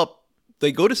wake up.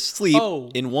 They go to sleep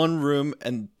in one room,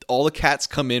 and all the cats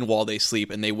come in while they sleep,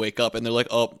 and they wake up, and they're like,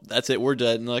 oh, that's it, we're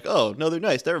dead. And they're like, oh, no, they're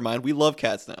nice. Never mind. We love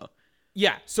cats now.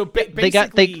 Yeah, so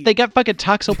basically... They got fucking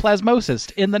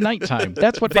toxoplasmosis in the nighttime.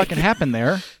 That's what fucking happened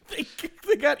there.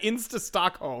 They got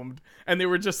insta-Stockholmed, and they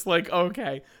were just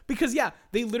okay. Because,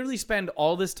 they literally spend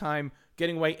all this time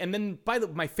getting away, and then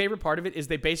my favorite part of it is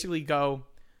they basically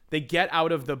they get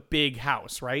out of the big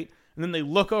house, right? And then they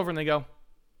look over and they go,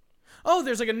 oh,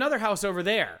 there's another house over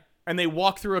there. And they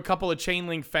walk through a couple of chain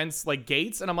link fence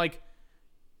gates, and I'm like,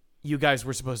 you guys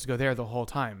were supposed to go there the whole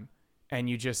time, and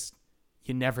you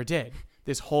never did.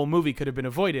 This whole movie could have been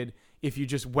avoided if you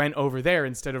just went over there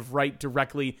instead of right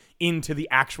directly into the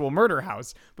actual murder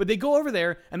house. But they go over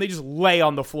there and they just lay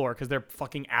on the floor because they're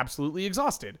fucking absolutely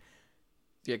exhausted.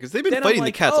 Yeah, because they've been fighting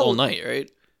the cats all night,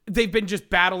 right? They've been just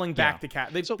battling back the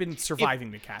cat. They've been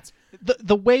surviving the cats.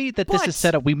 The way that this is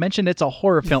set up, we mentioned it's a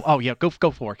horror film. Oh yeah, go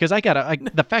for it. Because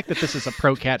the fact that this is a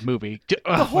pro cat movie.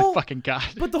 Oh my fucking God.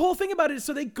 But the whole thing about it is,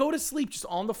 so they go to sleep just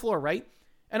on the floor, right?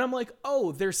 And I'm like,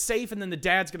 oh, they're safe, and then the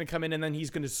dad's going to come in, and then he's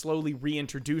going to slowly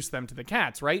reintroduce them to the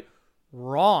cats, right?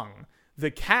 Wrong.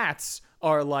 the cats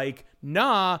are like,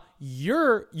 nah,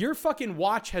 your fucking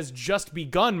watch has just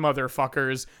begun,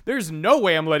 motherfuckers. There's no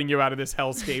way I'm letting you out of this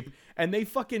hellscape. And they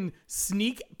fucking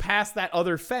sneak past that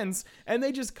other fence, and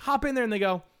they just hop in there and they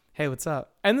go, hey, what's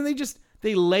up? And then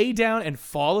they lay down and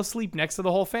fall asleep next to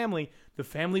the whole family. The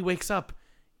family wakes up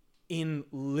in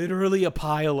literally a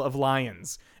pile of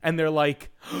lions, and they're like,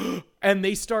 and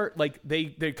they start like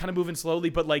they're kind of moving slowly,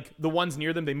 but like the ones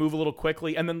near them, they move a little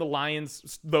quickly, and then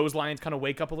those lions kind of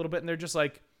wake up a little bit, and they're just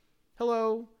like,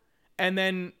 hello. And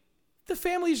then the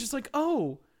family is just like,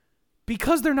 oh,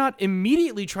 because they're not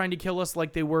immediately trying to kill us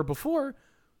like they were before,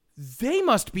 they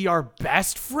must be our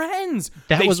best friends.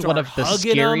 That was one of the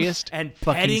scariest and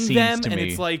fucking petting scenes them, to and me.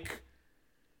 it's like,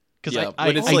 because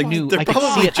I knew they're I could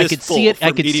probably see it. I just could full see it. I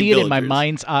from could needy see it in my villagers.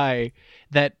 mind's eye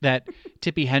that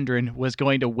Tippi Hedren was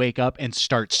going to wake up and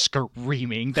start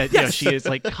screaming that she is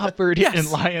like covered in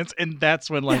lions, and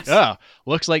that's when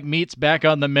looks like meat's back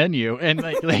on the menu, and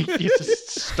like you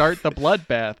just start the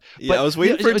bloodbath. Yeah, But I was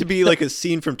waiting for it to be like a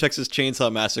scene from Texas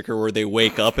Chainsaw Massacre where they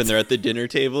wake up and they're at the dinner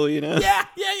table, you know? yeah.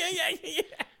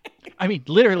 I mean,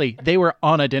 literally, they were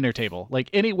on a dinner table. Like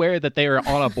anywhere that they are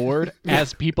on a board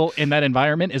as people in that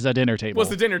environment is a dinner table. Was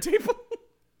the dinner table?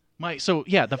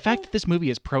 The fact that this movie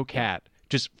is pro cat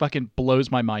just fucking blows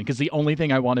my mind, because the only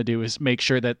thing I want to do is make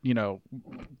sure that,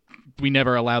 we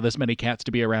never allow this many cats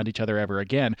to be around each other ever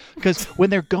again. Because when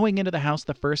they're going into the house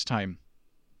the first time,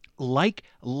 like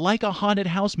a haunted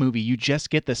house movie, you just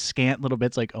get the scant little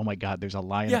bits like, oh my God, there's a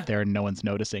lion up there and no one's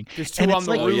noticing. There's two and on it's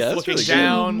the like, roof looking really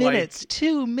down.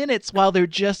 2 minutes while they're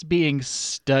just being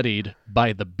studied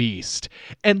by the beast.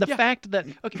 And the fact that,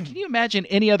 okay, can you imagine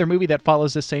any other movie that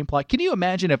follows the same plot? Can you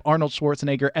imagine if Arnold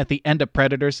Schwarzenegger at the end of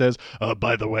Predator says,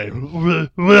 by the way,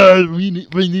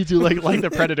 we need to like the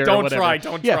Predator or whatever.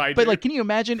 Don't try. But like, can you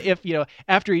imagine if,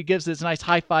 after he gives this nice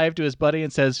high five to his buddy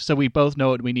and says, so we both know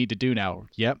what we need to do now.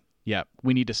 Yep.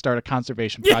 We need to start a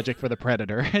conservation project for the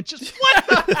Predator. And just what?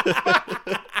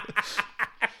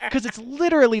 Because it's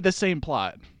literally the same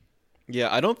plot.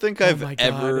 Yeah, I don't think I've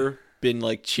ever been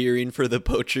like cheering for the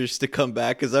poachers to come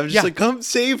back, because I'm just like, come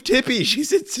save Tippi.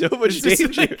 She's in so much danger.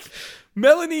 Like,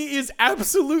 Melanie is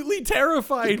absolutely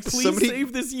terrified. Please Somebody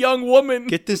save this young woman.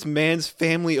 Get this man's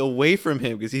family away from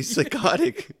him, because he's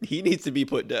psychotic. He needs to be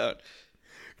put down.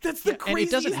 That's the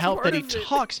craziest and it doesn't help part that of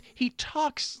it. he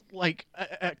talks like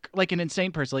an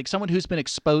insane person, like someone who's been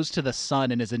exposed to the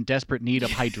sun and is in desperate need of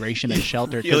hydration and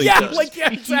shelter. Really Yeah, does. like, yeah,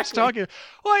 He exactly. keeps talking.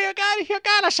 Well, you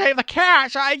gotta save the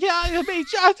cats. I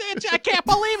can't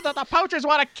believe that the poachers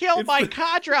want to kill my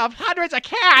cadre of hundreds of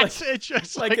cats. It's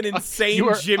just like an you insane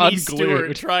are Jimmy unglued.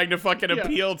 Stewart trying to fucking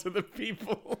appeal to the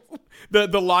people. the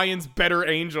lion's better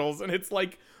angels. And it's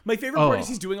like, my favorite part is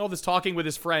he's doing all this talking with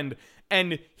his friend,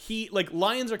 and he, like,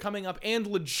 lions are coming up, and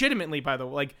legitimately, by the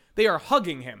way, like, they are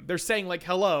hugging him. They're saying, like,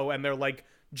 hello, and they're, like,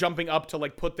 jumping up to,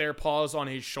 like, put their paws on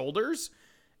his shoulders.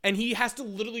 And he has to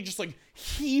literally just, like,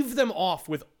 heave them off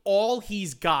with all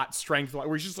he's got strength-wise,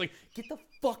 where he's just like, get the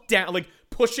fuck down, like,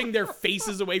 pushing their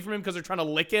faces away from him because they're trying to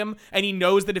lick him, and he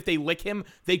knows that if they lick him,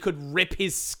 they could rip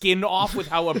his skin off with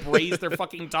how abrased their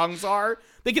fucking tongues are.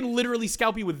 They can literally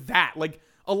scalp you with that. Like,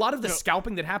 a lot of the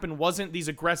scalping that happened wasn't these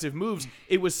aggressive moves.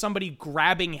 It was somebody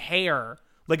grabbing hair,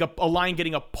 like a lion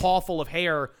getting a paw full of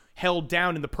hair held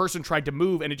down, and the person tried to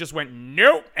move, and it just went,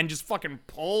 nope, and just fucking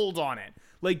pulled on it.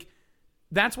 Like,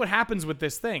 that's what happens with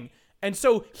this thing. And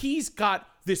so he's got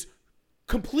this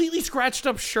completely scratched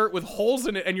up shirt with holes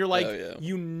in it, and you're like,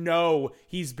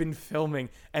 he's been filming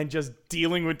and just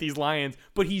dealing with these lions,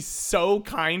 but he's so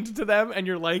kind to them, and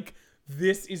you're like,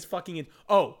 this is fucking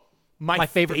my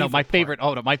favorite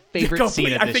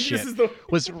scene of this shit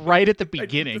was right at the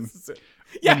beginning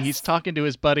when he's talking to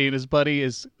his buddy, and his buddy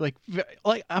is like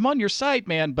I'm on your side,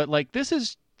 man, but like this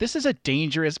is a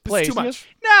dangerous place. Too much. Goes,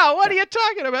 no, what are you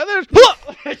talking about?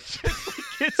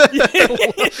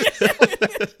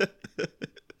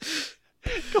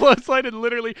 Clothesline and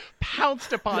literally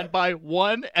pounced upon by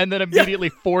one, and then immediately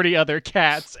 40 other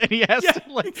cats, and he has to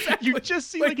you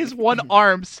just see like his one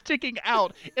arm sticking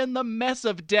out in the mess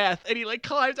of death, and he like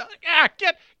climbs out,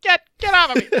 get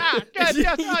off of me,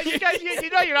 you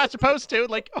know you're not supposed to,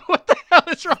 like, what the hell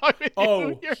is wrong with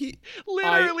you? You're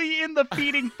literally in the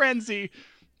feeding frenzy.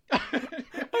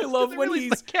 I love when really,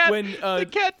 he's the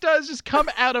cat does just come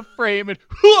out of frame and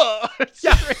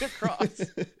straight across.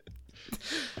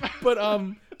 But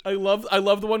I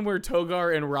love the one where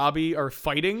Togar and Robbie are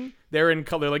fighting. They're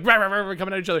like rah, rah, rah, rah,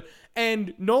 coming at each other,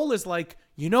 and Noel is like,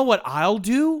 you know what I'll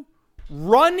do?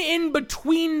 Run in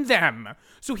between them.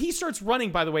 So he starts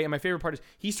running, by the way, and my favorite part is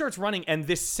he starts running, and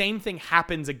this same thing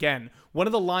happens again. One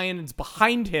of the lions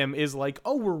behind him is like,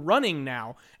 oh, we're running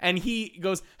now. And he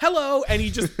goes, hello, and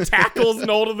he just tackles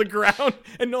Noel to the ground.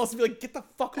 And Noel's be like, get the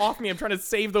fuck off me. I'm trying to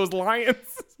save those lions.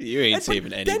 You ain't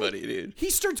saving anybody, dude. He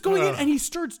starts going in, and he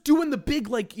starts doing the big,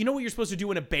 like, you know what you're supposed to do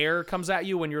when a bear comes at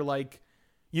you when you're like,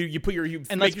 you put your, you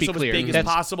and make let's be yourself clear, as big that's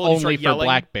as possible. only you start for yelling.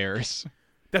 black bears.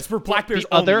 That's for black bears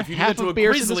the other only. If you do half that to of a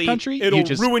bears grizzly, in this country, it'll you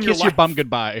just ruin kiss your your life. bum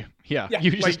goodbye. Yeah,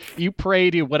 you just like- you pray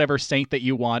to whatever saint that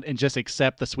you want and just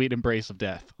accept the sweet embrace of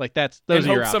death. Like those and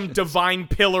are your hope some options. divine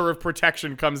pillar of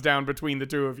protection comes down between the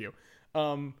two of you.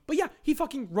 But yeah, he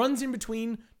fucking runs in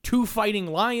between two fighting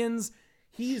lions.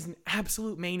 He is an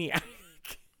absolute maniac.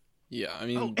 Yeah, I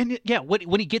mean,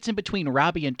 when he gets in between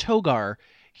Robbie and Togar,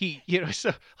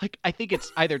 so like I think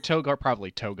it's either Togar,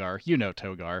 probably Togar. You know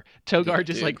Togar. Togar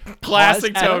just like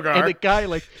Classic paws at him, Togar. and the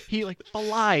guy he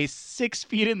flies 6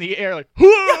 feet in the air like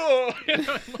whoa,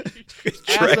 ass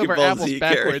Dragon over Ball apples Z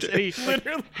backwards, character. and he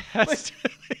literally has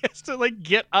to like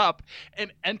get up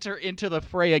and enter into the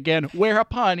fray again.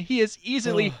 Whereupon he is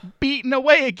easily beaten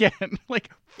away again, like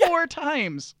 4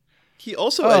 times. he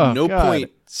also at no God.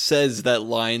 point says that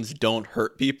lions don't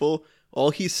hurt people.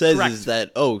 All he says Correct. is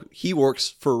that, he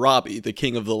works for Robbie, the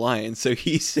king of the lions, so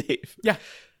he's safe. Yeah.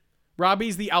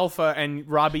 Robbie's the alpha, and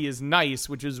Robbie is nice,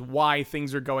 which is why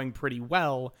things are going pretty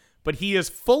well. But he is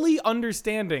fully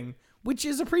understanding, which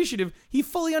is appreciative. He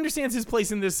fully understands his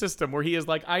place in this system, where he is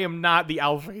like, I am not the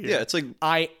alpha here. Yeah, it's like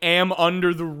I am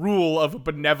under the rule of a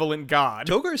benevolent god.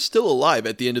 Togar's still alive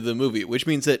at the end of the movie, which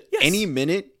means that Yes. any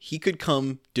minute he could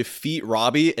come defeat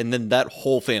Robbie, and then that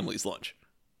whole family's lunch.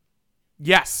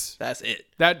 Yes. That's it.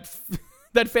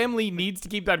 That family needs to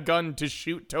keep that gun to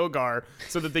shoot Togar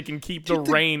so that they can keep the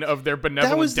reign of their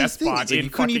benevolent despot in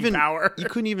fucking power. You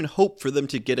couldn't even hope for them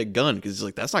to get a gun because it's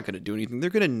like that's not going to do anything. They're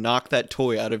going to knock that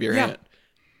toy out of your hand.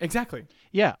 Exactly.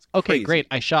 Yeah. Okay, crazy. great.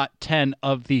 I shot 10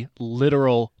 of the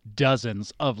literal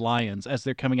dozens of lions as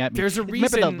they're coming at me. There's a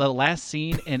Remember reason- the last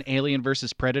scene in Alien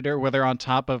vs. Predator where they're on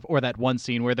top of, or that one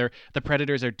scene where the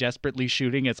predators are desperately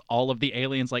shooting as all of the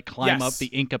aliens like climb Yes. up the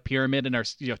Inca pyramid and are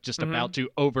just about to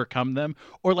overcome them?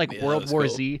 Or like Yeah, World that was War cool.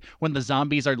 Z when the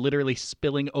zombies are literally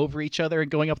spilling over each other and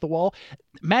going up the wall.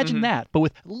 Imagine that, but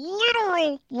with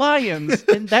literal lions.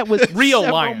 And that was Real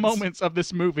several lions. moments of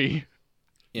this movie.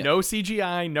 Yeah. No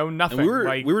CGI, no nothing.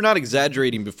 And we were not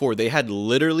exaggerating Mm-hmm. before. They had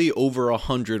literally over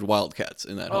 100 wildcats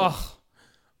in that home.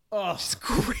 It's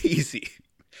crazy.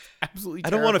 Absolutely. I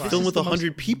don't want to terrifying. film with the most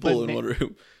 100 people in bana- one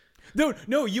room.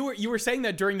 No, you were saying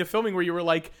that during the filming where you were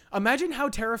like, imagine how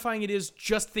terrifying it is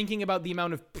just thinking about the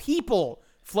amount of people.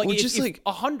 Well, just like-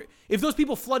 100, if those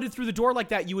people flooded through the door like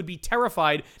that, you would be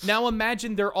terrified. Now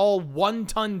imagine they're all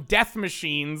 1-ton death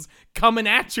machines coming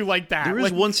at you like that. There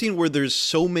was Like, one scene where there's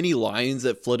so many lions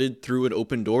that flooded through an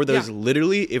open door that was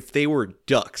literally, if they were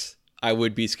ducks, I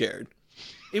would be scared.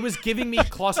 it was giving me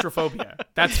claustrophobia.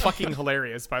 That's fucking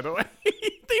hilarious, by the way.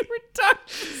 They were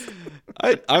ducks.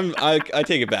 I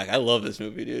take it back. I love this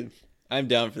movie, dude. I'm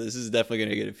down for this. This is definitely going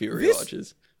to get a few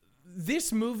rewatches.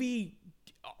 This movie,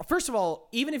 first of all,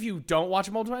 even if you don't watch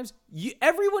it multiple times,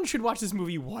 everyone should watch this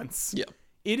movie once. Yeah.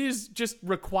 It is just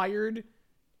required,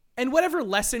 and whatever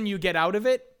lesson you get out of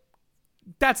it,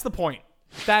 that's the point.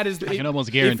 That is. I can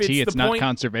almost guarantee it's not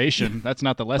conservation. That's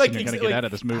not the lesson you're going to get out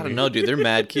of this movie. I don't know, dude. They're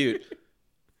mad cute.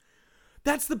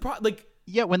 That's the like.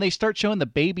 Yeah, when they start showing the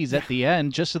babies at the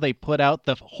end, just so they put out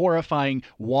the horrifying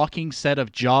walking set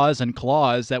of jaws and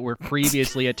claws that were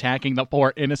previously attacking the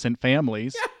 4 innocent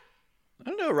families. I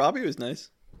don't know. Robbie was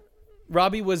nice.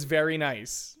 Robbie was very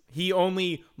nice. He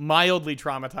only mildly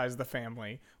traumatized the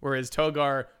family, whereas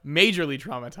Togar majorly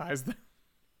traumatized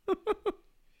them.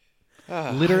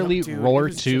 Literally, dude, it Roar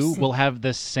was 2 just- will have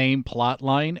the same plot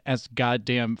line as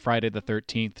goddamn Friday the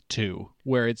 13th 2,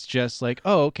 where it's just like,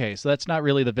 oh, okay, so that's not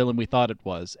really the villain we thought it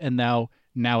was, and now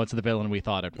it's the villain we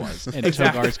thought it was. And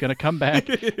Togar's going to come back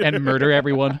and murder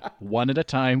everyone one at a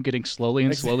time, getting slowly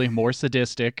and slowly more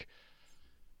sadistic.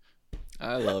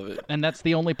 I love it. And that's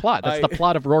the only plot. That's the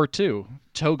plot of Roar 2.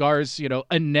 Togar's,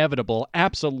 inevitable,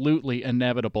 absolutely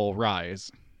inevitable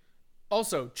rise.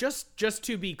 Also, just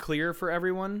to be clear for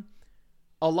everyone,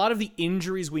 a lot of the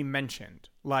injuries we mentioned,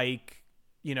 like,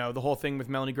 the whole thing with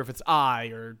Melanie Griffith's eye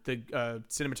or the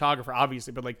cinematographer,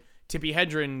 obviously, but like Tippi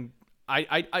Hedren,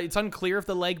 I it's unclear if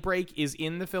the leg break is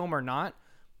in the film or not,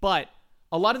 but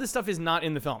a lot of this stuff is not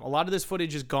in the film. A lot of this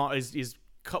footage is gone,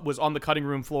 was on the cutting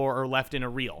room floor or left in a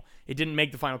reel. It didn't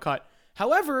make the final cut.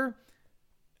 However,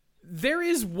 there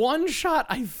is one shot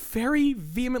I very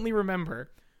vehemently remember.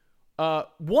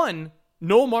 One,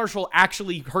 Noel Marshall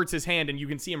actually hurts his hand, and you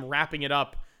can see him wrapping it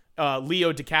up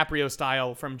Leo DiCaprio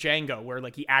style from Django, where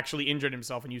like he actually injured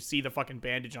himself and you see the fucking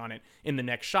bandage on it in the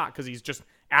next shot because he's just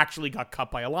actually got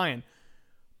cut by a lion.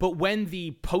 But when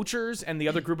the poachers and the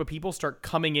other group of people start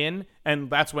coming in, and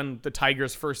that's when the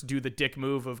tigers first do the dick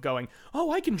move of going,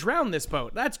 oh, I can drown this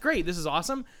boat. That's great. This is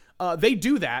awesome. They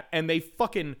do that, and they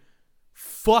fucking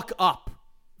fuck up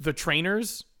the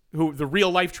trainers, the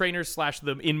real life trainers /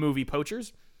 the in-movie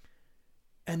poachers.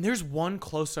 And there's one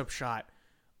close-up shot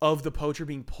of the poacher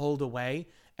being pulled away,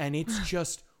 and it's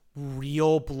just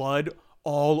real blood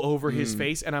all over his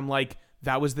face. And I'm like,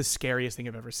 that was the scariest thing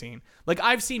I've ever seen. Like,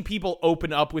 I've seen people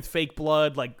open up with fake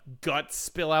blood, like guts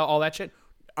spill out, all that shit.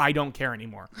 I don't care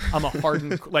anymore. I'm a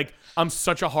hardened, I'm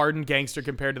such a hardened gangster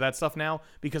compared to that stuff now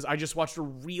because I just watched a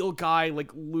real guy,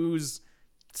 like, lose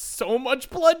so much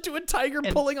blood to a tiger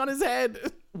pulling on his head.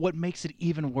 What makes it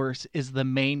even worse is the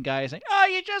main guy saying, "Oh,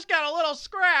 you just got a little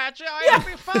scratch. You'll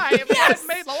be fine." Yes.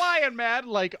 Made the lion mad.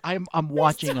 Like I'm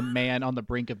watching a man on the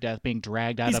brink of death being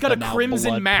dragged out of the now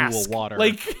blood pool of water.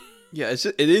 Like, yeah,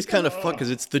 it is kind of fun because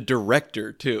it's the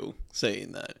director too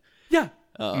saying that. Yeah,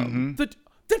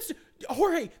 that's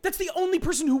Jorge. That's the only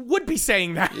person who would be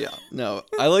saying that. Yeah, no,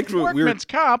 I liked what workman's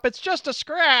comp. It's just a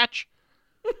scratch.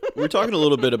 We're talking a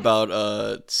little bit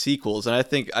about sequels, and I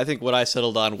think what I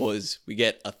settled on was we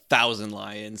get 1,000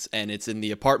 lions, and it's in the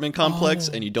apartment complex,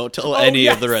 and you don't tell any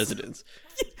of the residents.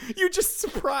 You just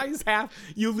surprise half.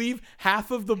 You leave half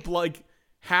of the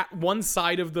one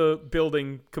side of the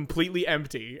building completely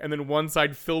empty, and then one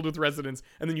side filled with residents,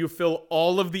 and then you fill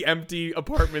all of the empty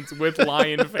apartments with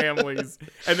lion families,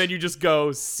 and then you just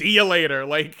go, "See you later."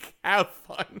 Like, have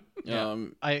fun.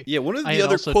 One of the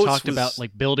other also quotes talked was about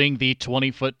like building the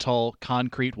 20-foot tall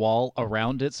concrete wall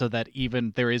around it so that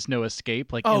even there is no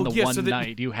escape. Like in the one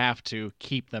night, you have to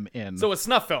keep them in. So a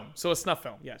snuff film.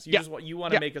 Yes, you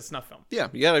want to make a snuff film. Yeah,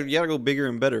 you gotta go bigger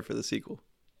and better for the sequel.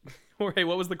 Jorge,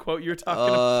 what was the quote you were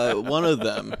talking about? One of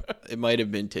them, it might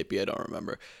have been Tippy, I don't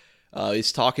remember.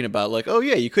 He's talking about like, oh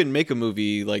yeah, you couldn't make a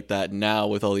movie like that now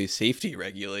with all these safety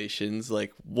regulations.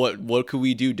 Like, what could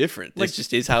we do different? This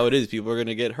just is how it is. People are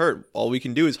gonna get hurt. All we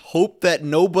can do is hope that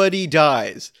nobody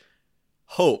dies.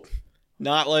 Hope,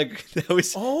 not like that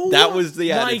was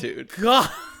the attitude. God.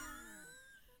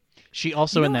 She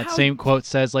also in that same quote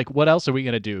says like, what else are we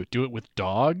going to do? Do it with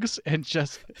dogs? And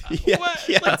just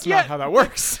that's not how that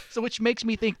works. So which makes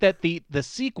me think that the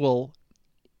sequel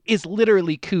is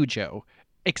literally Cujo,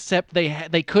 except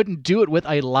they couldn't do it with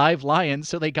a live lion,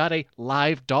 so they got a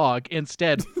live dog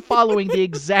instead, following the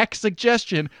exact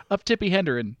suggestion of Tippi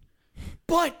Hedren.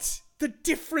 But the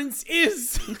difference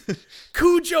is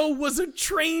Cujo was a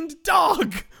trained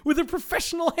dog with a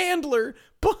professional handler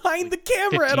behind the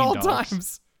camera at all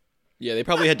times. Yeah, they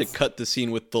probably had to cut the scene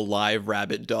with the live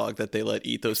rabbit dog that they let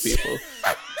eat those people.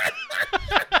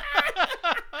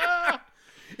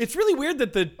 It's really weird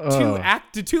that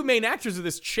the two main actors of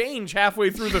this change halfway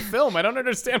through the film. I don't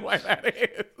understand why that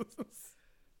is.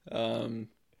 Okay.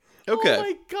 Oh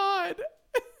my god.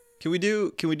 Can we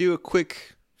do a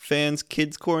quick fans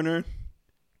kids corner?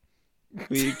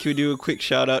 Can we do a quick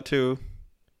shout out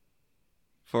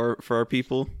for our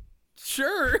people?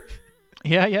 Sure.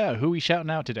 Yeah. Who are we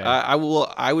shouting out today? I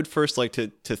would first like to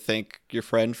thank your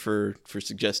friend for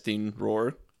suggesting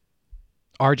Roar.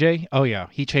 RJ? Oh yeah,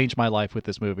 he changed my life with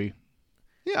this movie.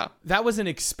 Yeah, that was an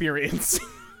experience.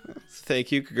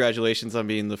 Thank you. Congratulations on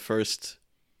being the first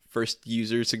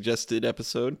user suggested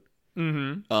episode.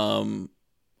 Mm-hmm.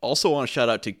 Also want to shout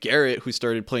out to Garrett, who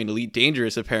started playing Elite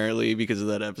Dangerous apparently because of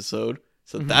that episode.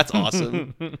 So that's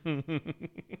awesome.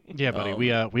 Yeah, buddy.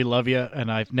 We love you,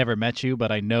 and I've never met you,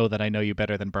 but I know that I know you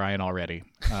better than Brian already.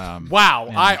 Wow.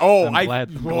 I'm glad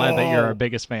that you're our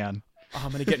biggest fan. Oh,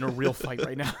 I'm gonna get in a real fight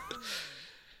right now.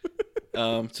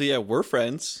 So yeah, we're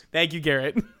friends. Thank you,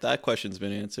 Garrett. That question's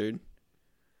been answered.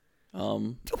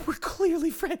 We're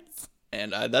clearly friends.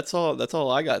 And that's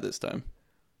all I got this time.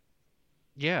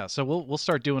 Yeah, so we'll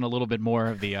start doing a little bit more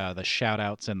of the shout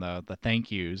outs and the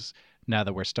thank yous now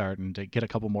that we're starting to get a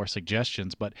couple more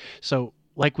suggestions. But so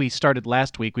like we started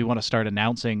last week, we want to start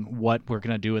announcing what we're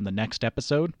going to do in the next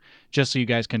episode, just so you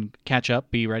guys can catch up,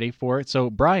 be ready for it. So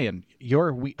Brian,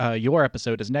 your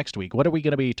episode is next week. What are we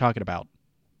going to be talking about?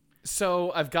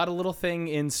 So I've got a little thing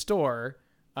in store.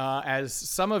 As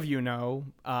some of you know,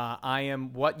 I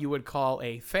am what you would call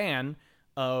a fan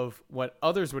of what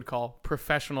others would call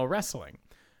professional wrestling.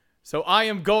 So I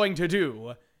am going to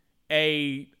do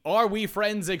a Are We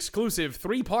Friends exclusive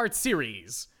 3-part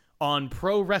series on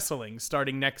pro wrestling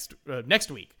starting next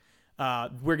week. We're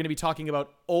going to be talking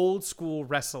about old school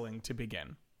wrestling to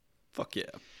begin. Fuck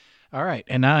yeah. All right.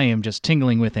 And I am just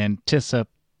tingling with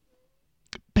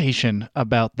patient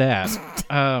about that.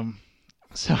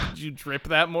 So Did you drip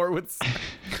that more with?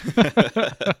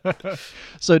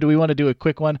 So do we want to do a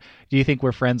quick one? Do you think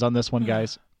we're friends on this one,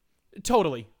 guys?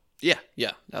 Totally. Yeah,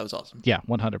 that was awesome. Yeah,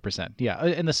 100%. Yeah,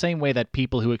 in the same way that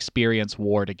people who experience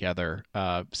war together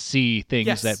see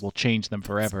things that will change them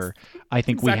forever, I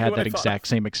think we had that exact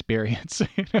same experience.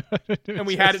 And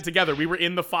we had it together. We were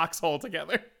in the foxhole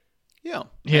together. Yeah.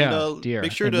 Yeah, and,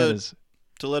 make sure to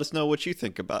let us know what you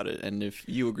think about it and if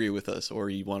you agree with us or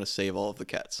you want to save all of the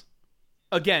cats.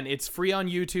 Again, it's free on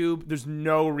YouTube. There's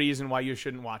no reason why you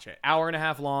shouldn't watch it. 1.5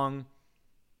 hours long.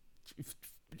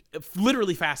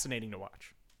 Literally fascinating to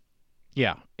watch.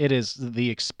 Yeah, it is. The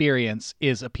experience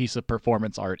is a piece of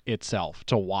performance art itself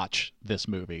to watch this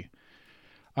movie.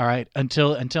 All right,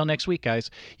 until next week, guys,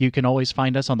 you can always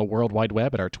find us on the World Wide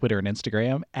Web at our Twitter and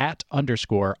Instagram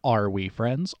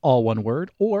 @_ReWeFriends, all one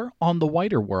word, or on the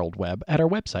wider World Web at our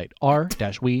website,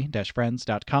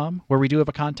 r-we-friends.com, where we do have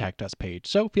a Contact Us page,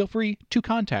 so feel free to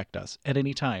contact us at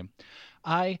any time.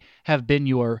 I have been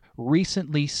your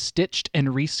recently stitched and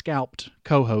rescalped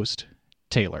co-host,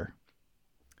 Taylor.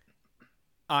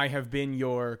 I have been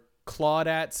your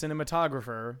Claudette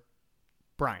cinematographer,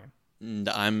 Brian. And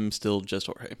I'm still just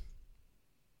Jorge.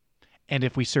 And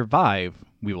if we survive,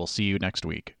 we will see you next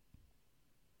week.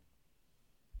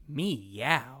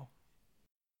 Meow.